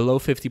is below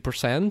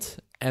 50%,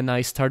 and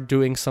I start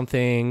doing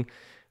something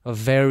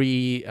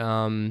very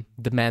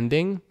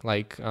demanding,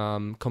 like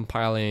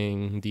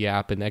compiling the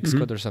app in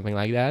Xcode or something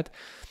like that,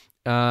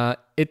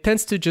 it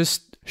tends to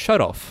just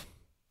shut off.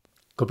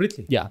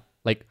 Completely. Yeah.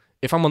 Like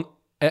if I'm on,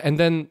 and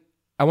then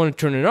I want to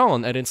turn it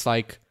on, and it's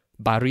like,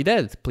 battery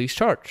dead, please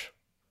charge.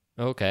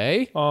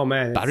 Okay. Oh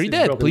man. Battery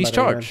dead, please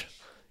charge. Man.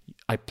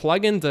 I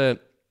plug in the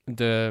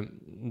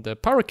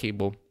power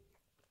cable,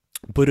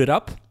 boot it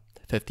up,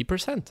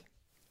 50%.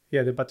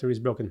 Yeah, the battery is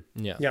broken.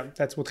 Yeah,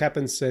 that's what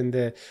happens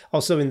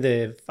also in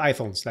the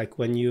iPhones. Like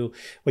when you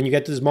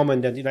get to this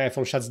moment that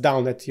iPhone shuts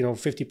down at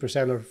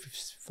 50% or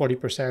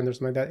 40% or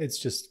something like that, it's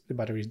just the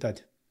battery is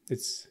dead.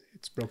 It's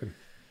broken.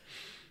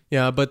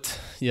 Yeah, but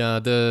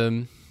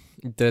the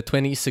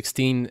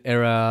 2016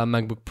 era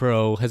MacBook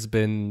Pro has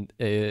been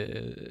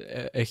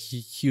a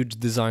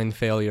huge design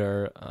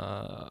failure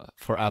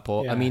for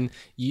Apple. Yeah. I mean,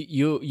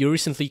 you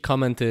recently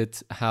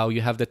commented how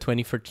you have the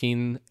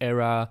 2013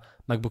 era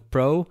MacBook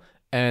Pro.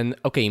 And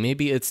okay,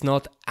 maybe it's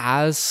not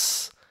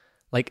as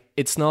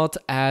it's not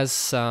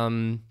used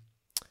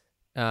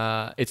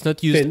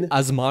thin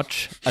as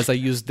much as I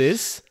use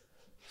this,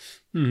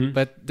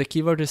 but the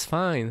keyboard is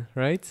fine,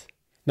 right?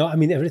 No, I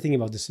mean, everything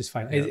about this is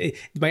fine. Yeah.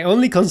 My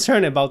only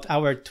concern about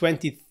our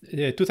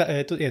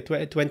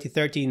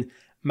 2013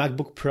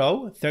 MacBook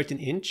Pro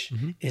 13-inch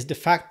is the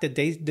fact that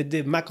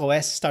the Mac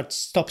OS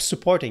stops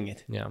supporting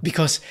it. Yeah.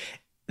 Because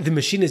the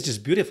machine is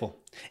just beautiful.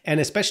 And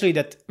especially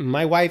that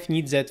my wife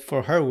needs it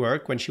for her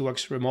work when she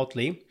works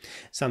remotely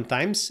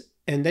sometimes.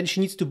 And then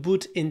she needs to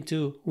boot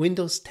into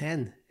Windows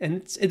 10.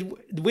 And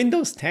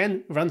Windows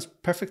 10 runs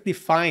perfectly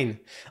fine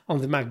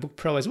on the MacBook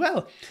Pro as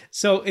well.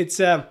 So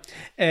it's...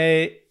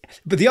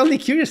 but the only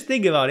curious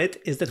thing about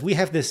it is that we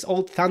have this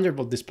old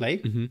Thunderbolt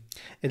display.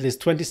 It is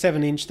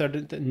 27-inch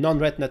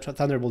non-Retina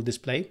Thunderbolt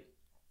display.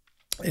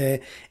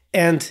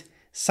 And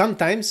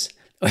sometimes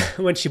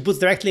when she boots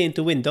directly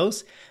into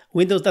Windows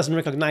doesn't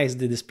recognize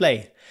the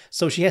display.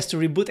 So she has to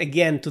reboot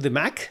again to the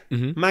Mac.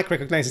 Mac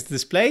recognizes the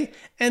display,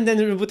 and then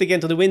reboot again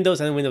to the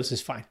Windows, and Windows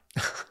is fine.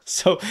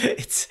 So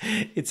it's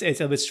a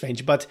little bit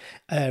strange. But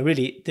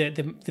really,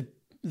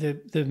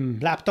 the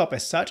laptop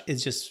as such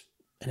is just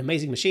an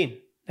amazing machine.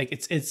 Like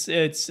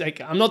it's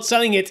like, I'm not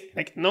selling it.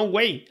 Like, no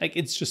way. Like,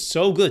 it's just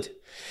so good.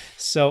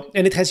 So,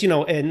 and it has,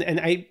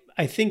 and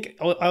I think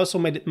I also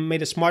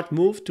made a smart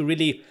move to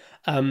really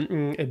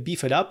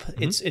beef it up.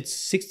 It's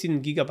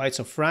 16 gigabytes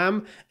of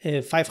RAM,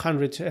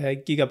 500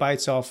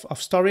 gigabytes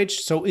of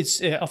storage. So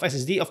it's of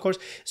SSD, of course.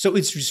 So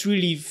it's just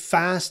really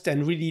fast,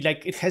 and really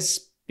it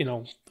has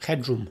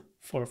headroom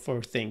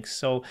for things.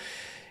 So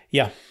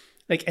yeah,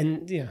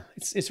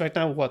 it's right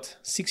now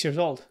 6 years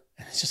old,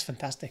 and it's just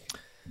fantastic.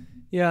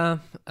 Yeah,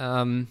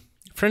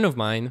 friend of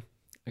mine,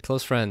 a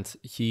close friend,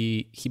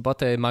 he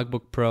bought a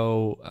MacBook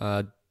Pro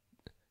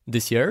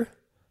this year,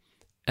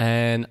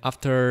 and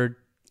after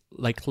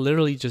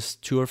literally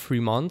just 2 or 3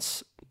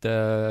 months,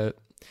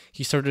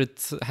 he started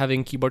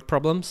having keyboard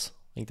problems,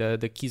 like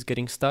the keys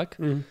getting stuck.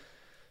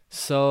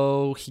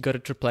 So he got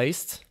it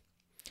replaced,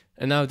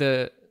 and now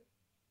the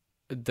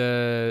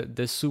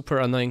super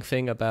annoying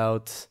thing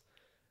about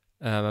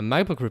a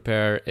MacBook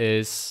repair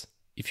is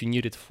if you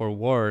need it for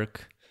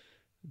work,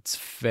 it's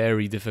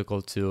very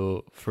difficult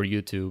for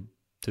you to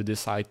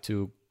decide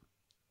to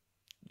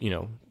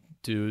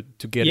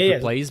get it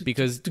replaced,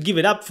 because to give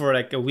it up for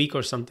a week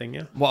or something.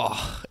 Yeah. Well,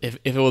 if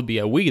it would be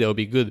a week, that would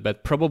be good,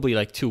 but probably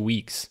 2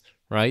 weeks,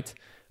 right?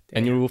 Yeah.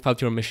 And you move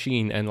out your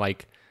machine, and what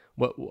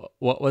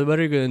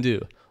are you gonna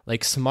do?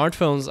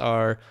 Smartphones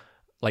are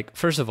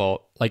first of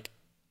all,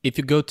 if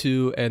you go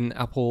to an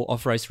Apple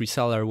authorized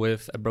reseller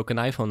with a broken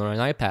iPhone or an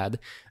iPad,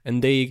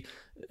 and they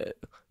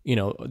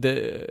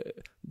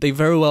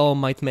very well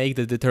might make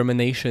the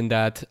determination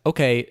that,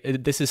 okay,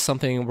 this is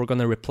something we're going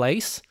to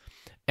replace,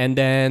 and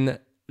then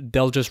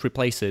they'll just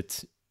replace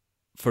it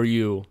for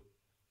you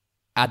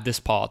at the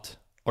spot,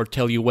 or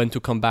tell you when to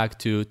come back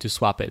to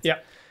swap it. Yeah.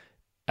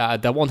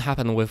 That won't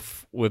happen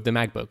with the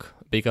MacBook,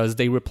 because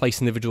they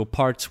replace individual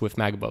parts with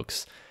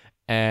MacBooks,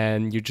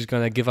 and you're just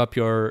going to give up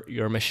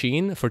your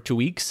machine for 2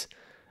 weeks.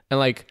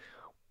 And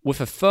with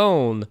a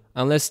phone,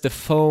 unless the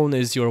phone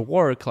is your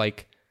work,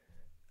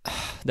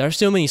 there are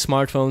so many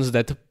smartphones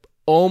that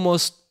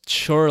almost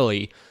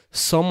surely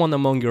someone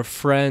among your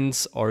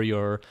friends or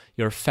your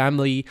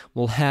family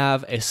will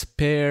have a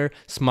spare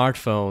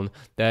smartphone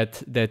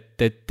that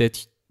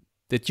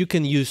that you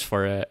can use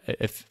for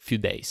a few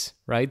days,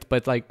 right?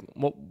 But like,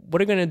 what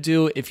are you gonna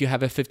do if you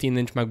have a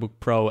 15-inch MacBook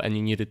Pro and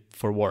you need it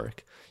for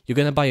work? You're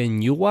gonna buy a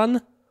new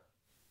one?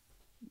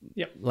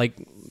 Yeah. Like,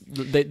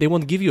 they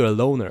won't give you a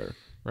loaner,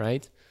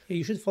 right?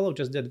 You should follow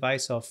just the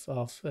advice of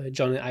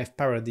John and Ive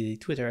Parody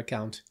Twitter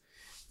account.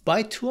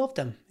 Buy 2 of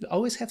them. You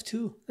always have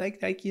 2.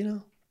 Like you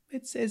know,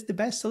 it's the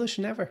best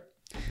solution ever.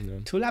 Yeah.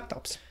 2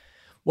 laptops.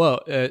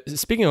 Well,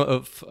 speaking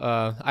of,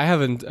 I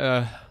haven't.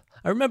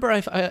 I remember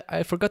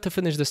I forgot to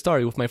finish the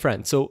story with my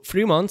friend. So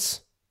 3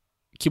 months,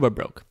 keyboard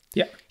broke.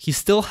 Yeah. He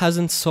still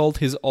hasn't sold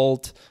his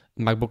old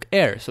MacBook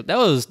Air, so that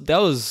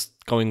was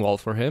going well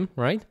for him,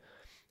 right?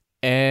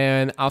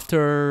 And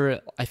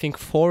after, I think,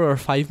 4 or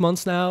 5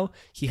 months now,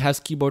 he has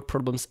keyboard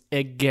problems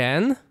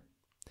again.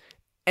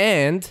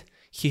 And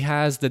he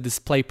has the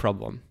display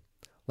problem.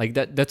 Like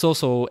that's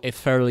also a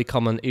fairly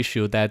common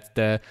issue, that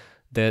the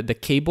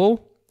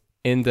cable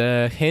in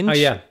the hinge. Oh,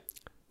 yeah.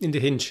 In the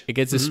hinge. It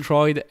gets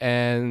destroyed,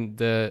 and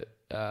the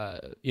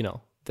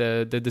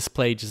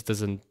display just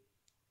doesn't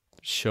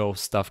show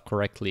stuff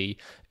correctly.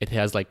 It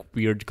has like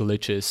weird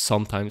glitches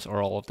sometimes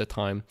or all of the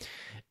time.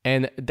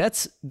 And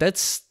that's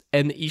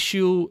an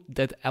issue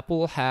that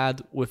Apple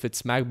had with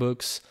its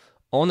MacBooks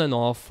on and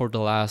off for the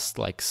last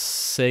like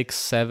 6,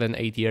 7,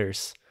 8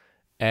 years.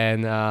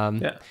 And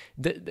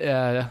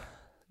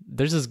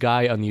there's this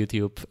guy on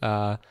YouTube,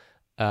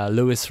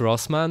 Louis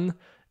Rossmann,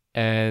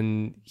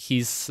 and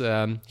he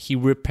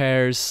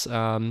repairs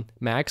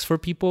Macs for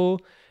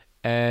people,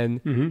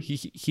 and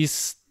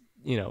he's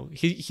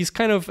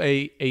kind of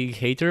a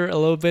hater a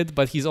little bit,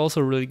 but he's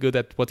also really good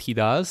at what he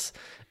does,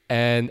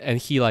 and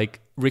he like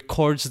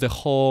records the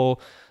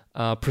whole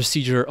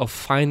procedure of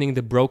finding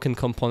the broken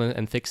component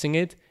and fixing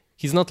it.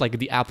 He's not like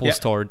the Apple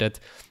Store that,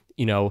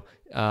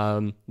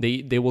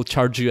 they will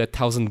charge you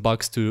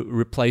 $1,000 to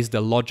replace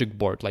the logic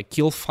board. Like,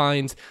 you'll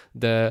find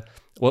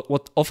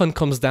what often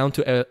comes down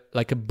to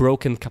a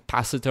broken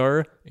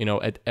capacitor,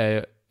 at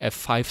a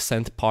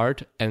 5-cent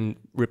part, and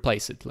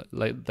replace it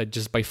like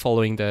just by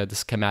following the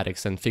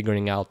schematics and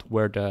figuring out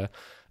where the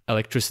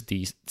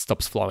electricity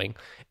stops flowing.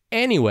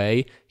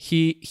 Anyway,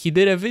 he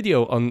did a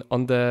video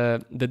on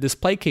the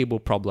display cable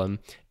problem,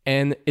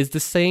 and it's the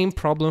same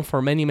problem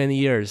for many, many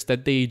years,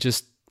 that they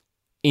just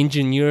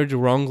engineered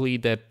wrongly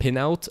the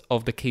pinout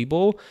of the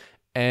cable,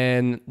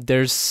 and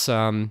there's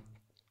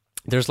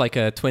like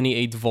a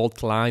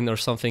 28-volt line or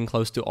something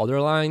close to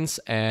other lines,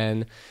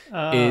 and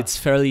it's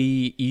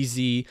fairly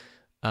easy,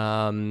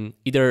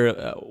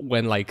 either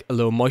when like a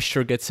little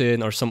moisture gets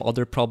in or some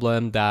other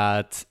problem,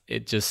 that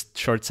it just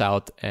shorts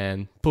out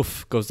and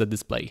poof goes the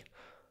display.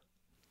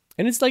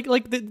 And it's like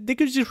they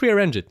could just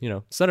rearrange it,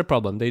 it's not a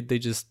problem. They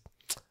just,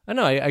 I don't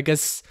know, I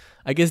guess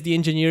the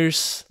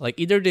engineers, like,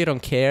 either they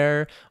don't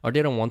care or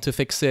they don't want to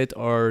fix it,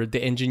 or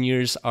the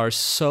engineers are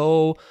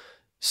so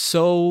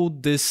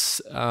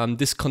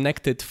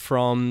disconnected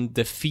from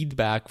the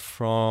feedback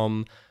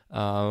from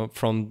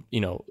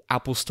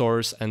Apple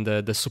stores and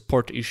the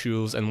support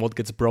issues and what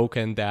gets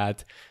broken,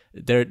 that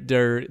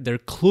they're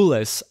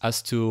clueless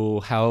as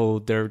to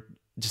how they're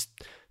just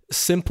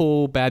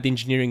simple bad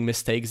engineering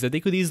mistakes that they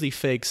could easily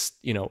fix,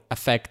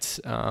 affect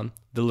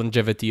the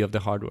longevity of the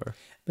hardware.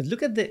 But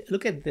look at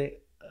the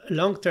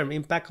long-term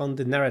impact on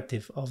the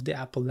narrative of the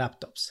Apple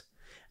laptops.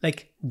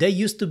 Like, they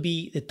used to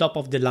be the top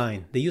of the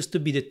line. They used to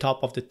be the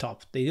top of the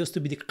top. They used to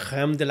be the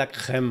creme de la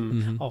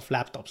creme of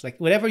laptops. Like,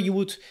 whenever you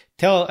would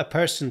tell a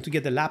person to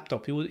get a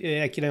laptop, you would,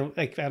 I don't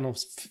know,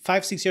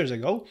 5-6 years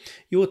ago,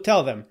 you would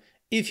tell them,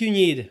 if you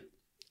need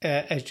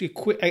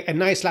a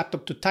nice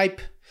laptop to type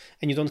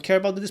and you don't care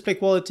about the display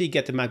quality,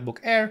 get the MacBook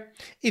Air.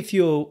 If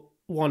you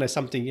want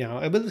something,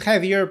 a bit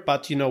heavier,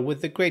 but,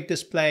 with a great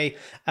display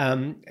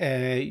and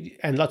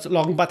lots of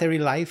long battery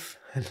life,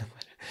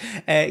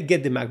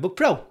 get the MacBook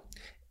Pro.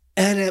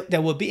 And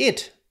that would be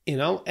it,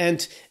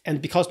 and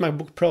because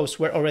MacBook Pros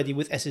were already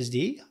with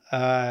SSD,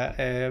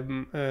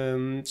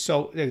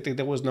 so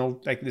there was no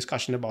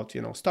discussion about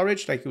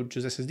storage, like you would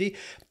choose SSD.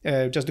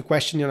 Just the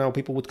question,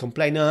 people would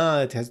complain,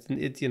 it has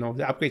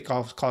the upgrade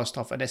cost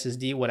of an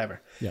SSD,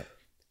 whatever. Yeah.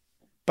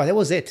 But that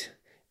was it.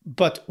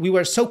 But we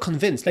were so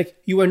convinced,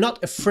 you were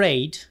not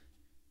afraid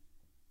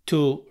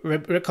to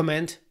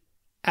recommend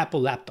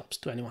Apple laptops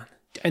to anyone.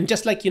 And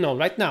just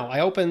right now,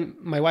 I open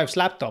my wife's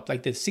laptop,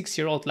 like the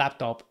 6-year-old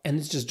laptop, and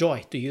it's just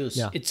joy to use.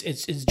 Yeah.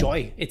 It's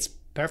joy. It's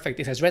perfect.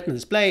 It has Retina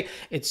display.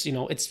 It's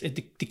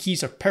the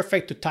keys are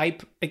perfect to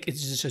type.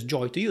 It's just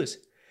joy to use.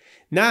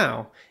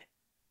 Now,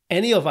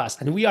 any of us,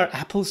 and we are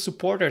Apple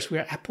supporters, we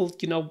are Apple,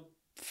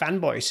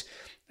 fanboys.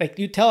 Like,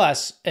 you tell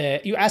us,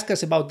 you ask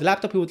us about the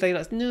laptop, we would tell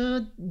us,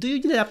 no, do you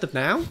need a laptop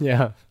now?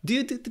 Yeah. Do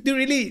you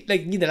really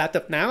need a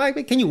laptop now?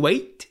 Can you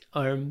wait?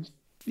 Or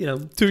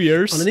 2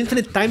 years on an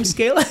infinite time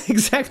scale.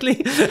 Exactly.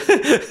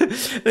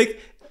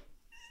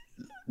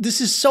 This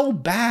is so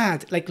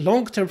bad,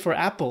 long term for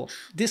Apple.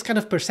 This kind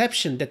of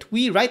perception that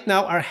we right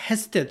now are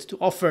hesitant to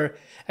offer,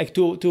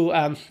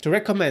 to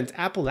recommend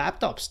Apple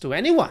laptops to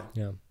anyone.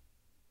 Yeah.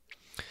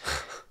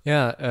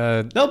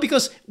 Yeah. No,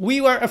 because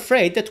we were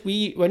afraid that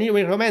when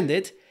we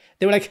recommended,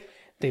 they were like,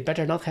 they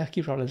better not have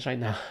key problems right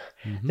now.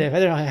 They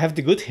better have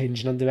the good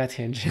hinge, not the bad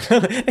hinge.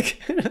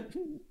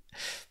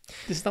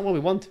 This is not what we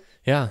want.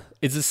 Yeah,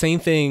 it's the same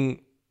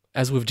thing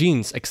as with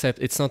jeans, except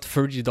it's not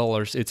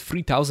 $30, it's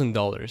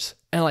 $3,000.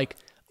 And like,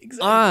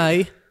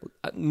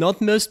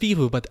 not most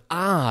people, but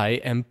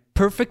I am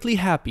perfectly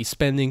happy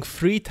spending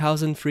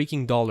 $3,000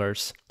 freaking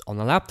dollars on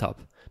a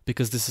laptop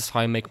because this is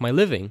how I make my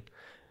living.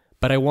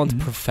 But I want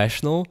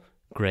professional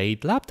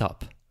grade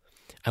laptop.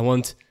 I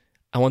want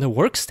a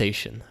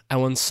workstation. I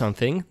want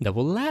something that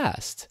will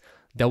last,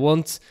 that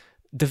won't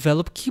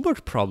develop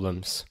keyboard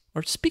problems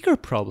or speaker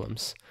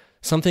problems.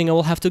 Something I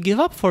will have to give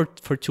up for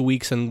 2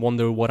 weeks and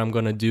wonder what I'm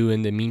going to do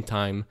in the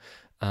meantime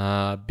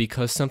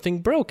because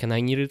something broke and I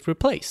need it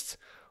replaced.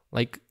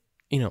 Like,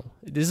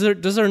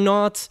 those are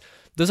not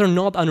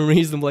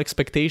unreasonable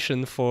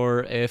expectation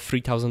for a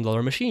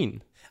 $3,000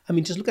 machine. I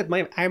mean, just look at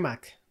my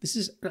iMac. This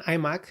is an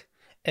iMac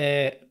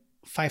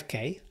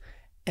 5K.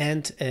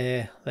 And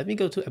let me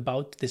go to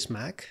About This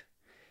Mac.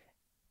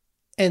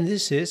 And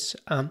this is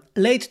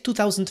late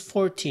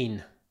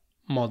 2014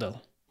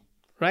 model,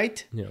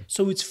 right? Yeah.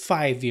 So it's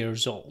 5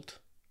 years old.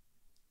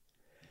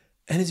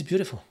 And it's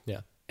beautiful.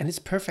 Yeah. And it's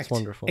perfect. It's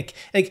wonderful.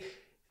 Like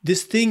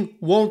this thing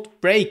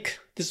won't break.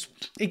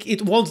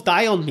 It won't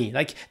die on me.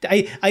 Like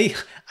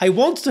I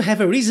want to have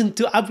a reason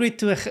to upgrade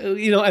to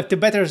the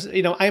better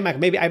iMac,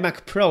 maybe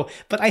iMac Pro,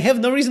 but I have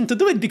no reason to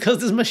do it because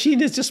this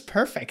machine is just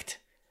perfect.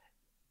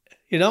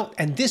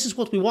 And this is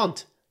what we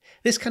want.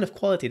 This kind of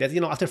quality that,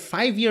 after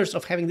 5 years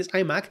of having this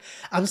iMac,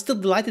 I'm still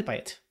delighted by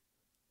it.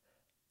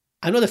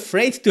 I'm not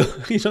afraid to,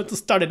 to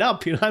start it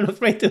up. I'm not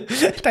afraid to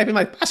type in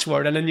my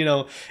password and then,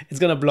 it's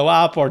going to blow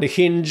up or the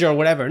hinge or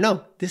whatever.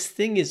 No, this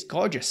thing is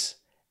gorgeous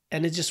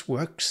and it just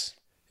works.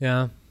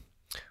 Yeah.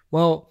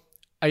 Well,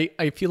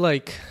 I feel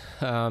like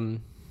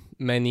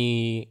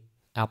many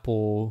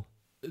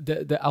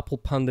the Apple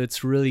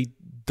pundits really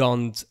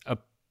don't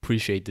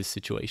appreciate this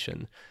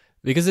situation.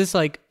 Because it's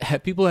like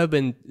people have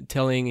been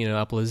telling,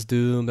 Apple is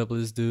doomed, Apple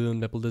is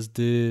doomed, Apple does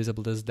this,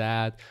 Apple does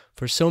that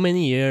for so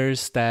many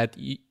years that,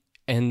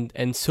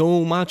 and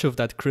so much of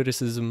that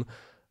criticism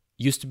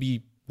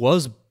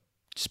was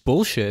just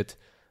bullshit.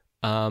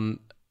 And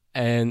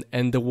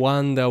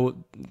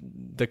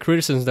the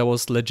criticism that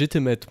was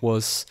legitimate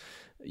was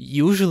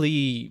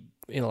usually,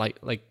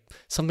 like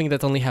something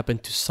that only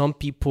happened to some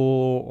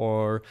people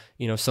or,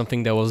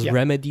 something that was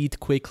remedied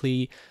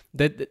quickly.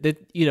 That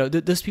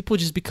those people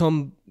just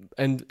become,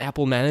 and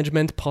Apple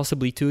management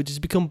possibly too, just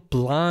become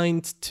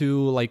blind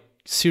to like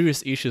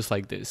serious issues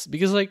like this.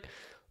 Because like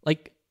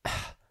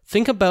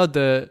think about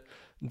the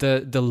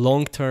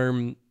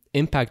long-term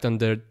impact on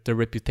their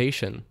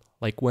reputation.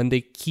 Like when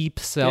they keep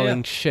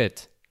selling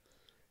shit,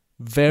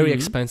 very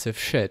expensive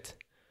shit.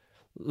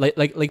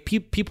 Like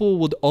people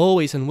would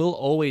always and will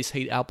always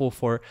hate Apple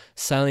for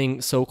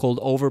selling so-called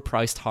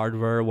overpriced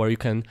hardware where you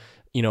can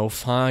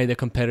find a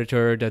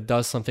competitor that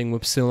does something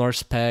with similar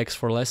specs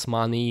for less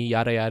money,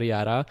 yada, yada,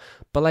 yada.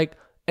 But like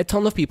a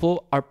ton of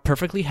people are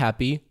perfectly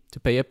happy to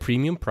pay a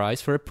premium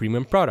price for a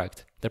premium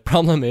product. The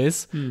problem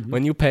is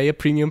when you pay a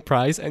premium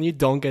price and you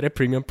don't get a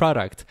premium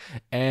product.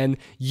 And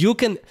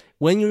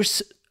when you're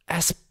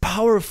as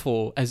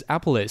powerful as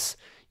Apple is,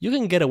 you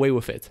can get away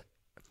with it.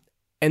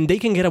 And they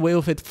can get away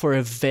with it for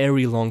a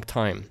very long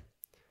time.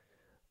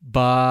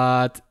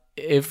 But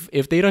if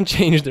they don't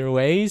change their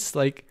ways,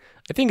 like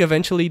I think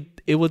eventually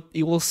it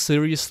will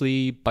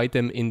seriously bite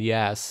them in the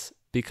ass,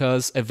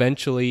 because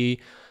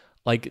eventually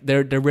like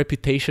their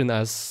reputation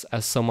as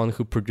someone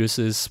who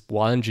produces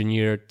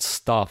well-engineered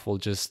stuff will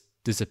just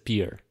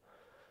disappear.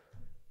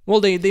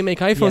 Well, they make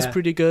iPhones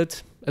pretty good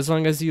as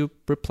long as you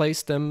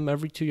replace them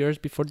every 2 years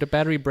before the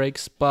battery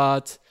breaks,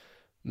 but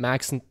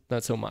Macs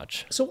not so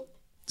much. So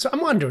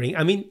I'm wondering,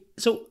 I mean,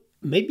 so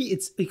maybe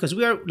it's because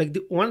we are like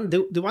the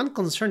one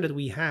concern that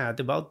we had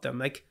about them,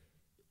 like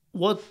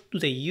what do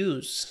they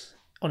use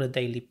on a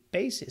daily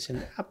basis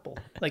in Apple?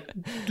 Like,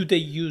 do they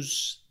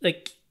use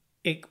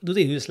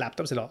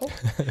laptops at all?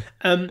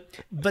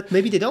 But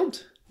maybe they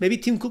don't. Maybe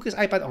Tim Cook is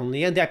iPad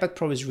only and the iPad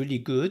Pro is really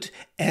good.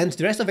 And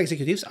the rest of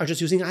executives are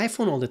just using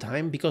iPhone all the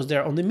time because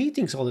they're on the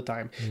meetings all the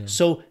time. Yeah.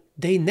 So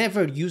they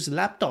never use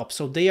laptops.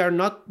 So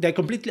they're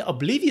completely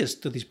oblivious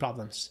to these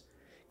problems.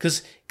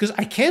 Because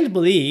I can't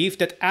believe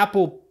that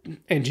Apple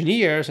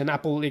engineers and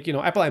Apple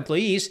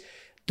employees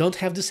don't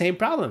have the same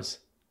problems.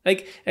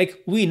 Like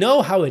we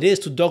know how it is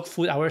to dog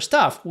food our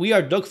stuff. We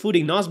are dog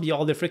fooding Nozbe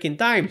all the freaking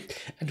time,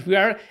 and we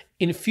are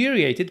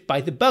infuriated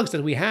by the bugs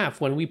that we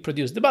have when we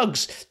produce the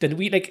bugs. Then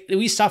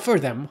we suffer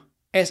them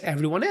as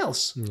everyone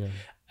else.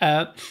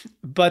 Yeah.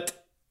 But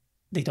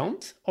they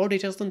don't, or they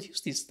just don't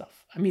use this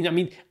stuff. I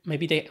mean,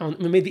 maybe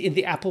in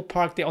the Apple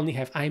Park they only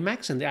have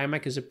iMacs, and the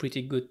iMac is a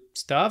pretty good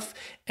stuff.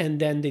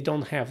 And then they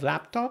don't have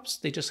laptops;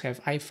 they just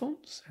have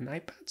iPhones and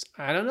iPads.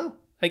 I don't know.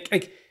 I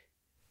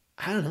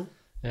don't know.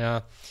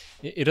 Yeah,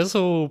 it is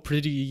also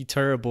pretty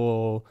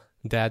terrible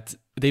that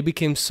they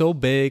became so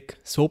big,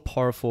 so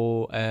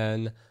powerful,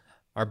 and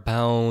are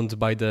bound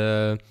by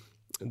the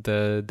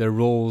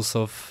rules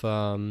of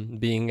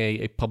being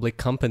a public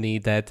company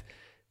that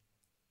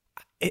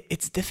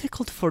it's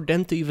difficult for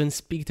them to even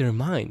speak their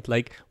mind.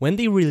 Like when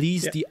they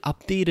released the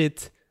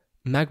updated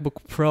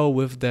MacBook Pro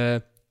with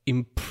the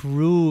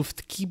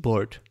improved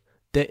keyboard,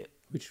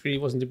 which really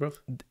wasn't improved.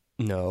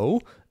 No,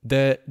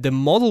 the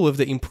model with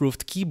the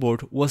improved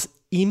keyboard was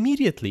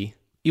immediately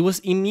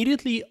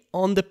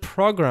on the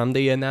program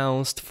they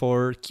announced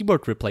for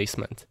keyboard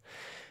replacement.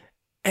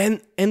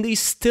 And they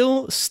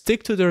still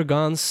stick to their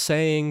guns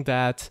saying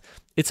that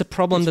it's a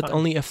problem that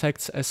only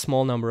affects a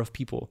small number of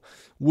people,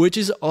 which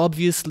is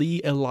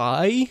obviously a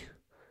lie.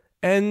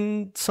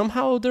 And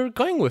somehow they're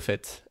going with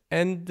it.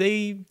 And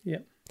they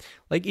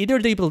like either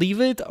they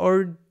believe it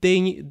or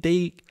they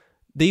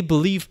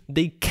believe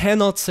they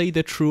cannot say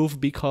the truth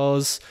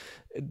because,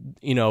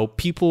 you know,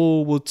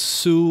 people would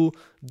sue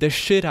the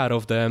shit out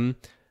of them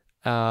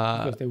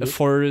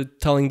for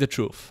telling the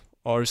truth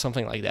or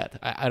something like that.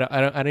 I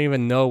don't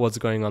even know what's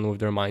going on with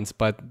their minds,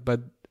 but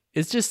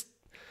it's just.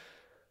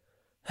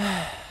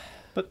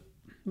 but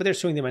they're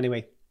suing them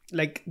anyway.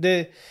 Like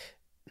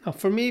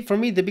for me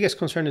the biggest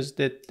concern is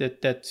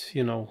that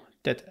you know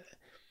that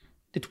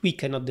we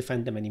cannot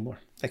defend them anymore.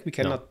 Like we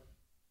cannot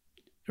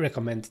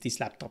recommend these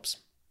laptops.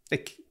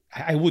 Like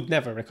I would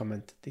never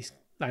recommend this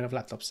line of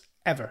laptops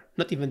ever.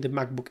 Not even the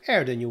MacBook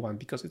Air, the new one,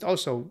 because it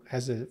also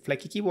has a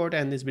flaky keyboard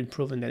and it's been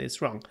proven that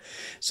it's wrong.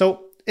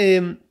 So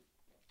that's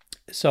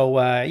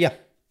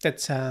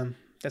how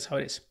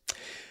it is.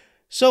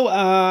 So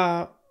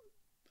I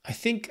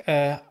think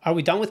are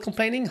we done with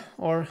complaining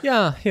or?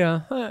 Yeah.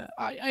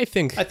 I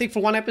think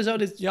for one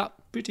episode it's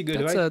pretty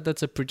good, right?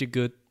 That's a pretty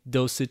good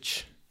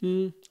dosage.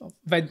 Of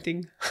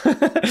venting.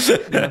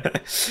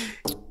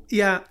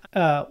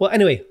 Well,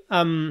 anyway,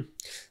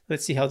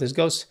 let's see how this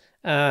goes,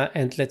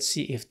 and let's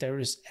see if there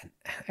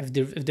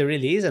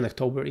really is an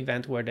October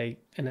event where they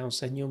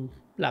announce a new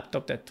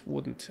laptop that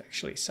wouldn't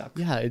actually suck.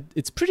 Yeah,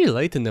 it's pretty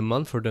late in the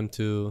month for them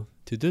to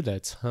do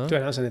that, huh? To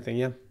announce anything,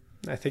 yeah,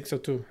 I think so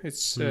too.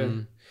 It's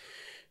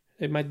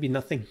it might be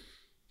nothing.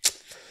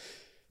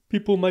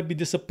 People might be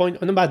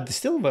disappointed, but they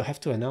still will have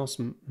to announce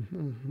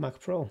Mac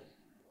Pro.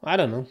 I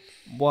don't know.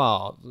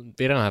 Wow,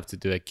 they don't have to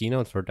do a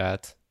keynote for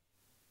that.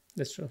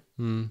 That's true.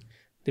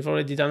 They've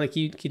already done a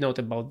keynote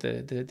about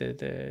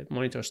the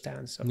monitor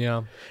stand. So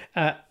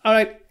all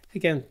right.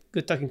 Again,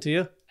 good talking to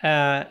you.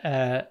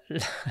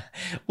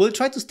 We'll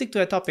try to stick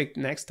to a topic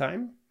next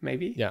time,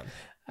 maybe. Yeah.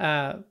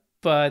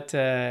 But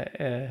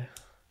I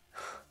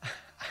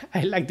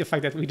like the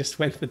fact that we just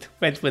went with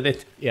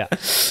it. Yeah.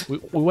 we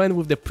went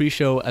with the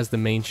pre-show as the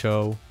main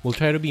show. We'll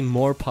try to be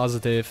more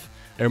positive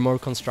or more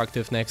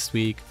constructive next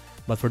week.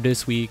 But for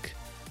this week,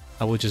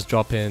 I will just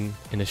drop in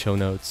the show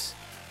notes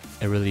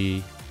a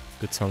really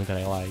good song that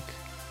I like,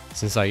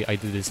 since I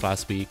did this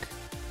last week,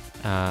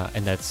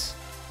 and that's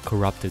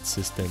Corrupted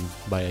System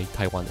by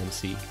Taiwan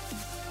MC.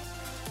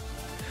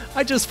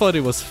 I just thought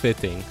it was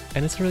fitting,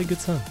 and it's a really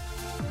good song.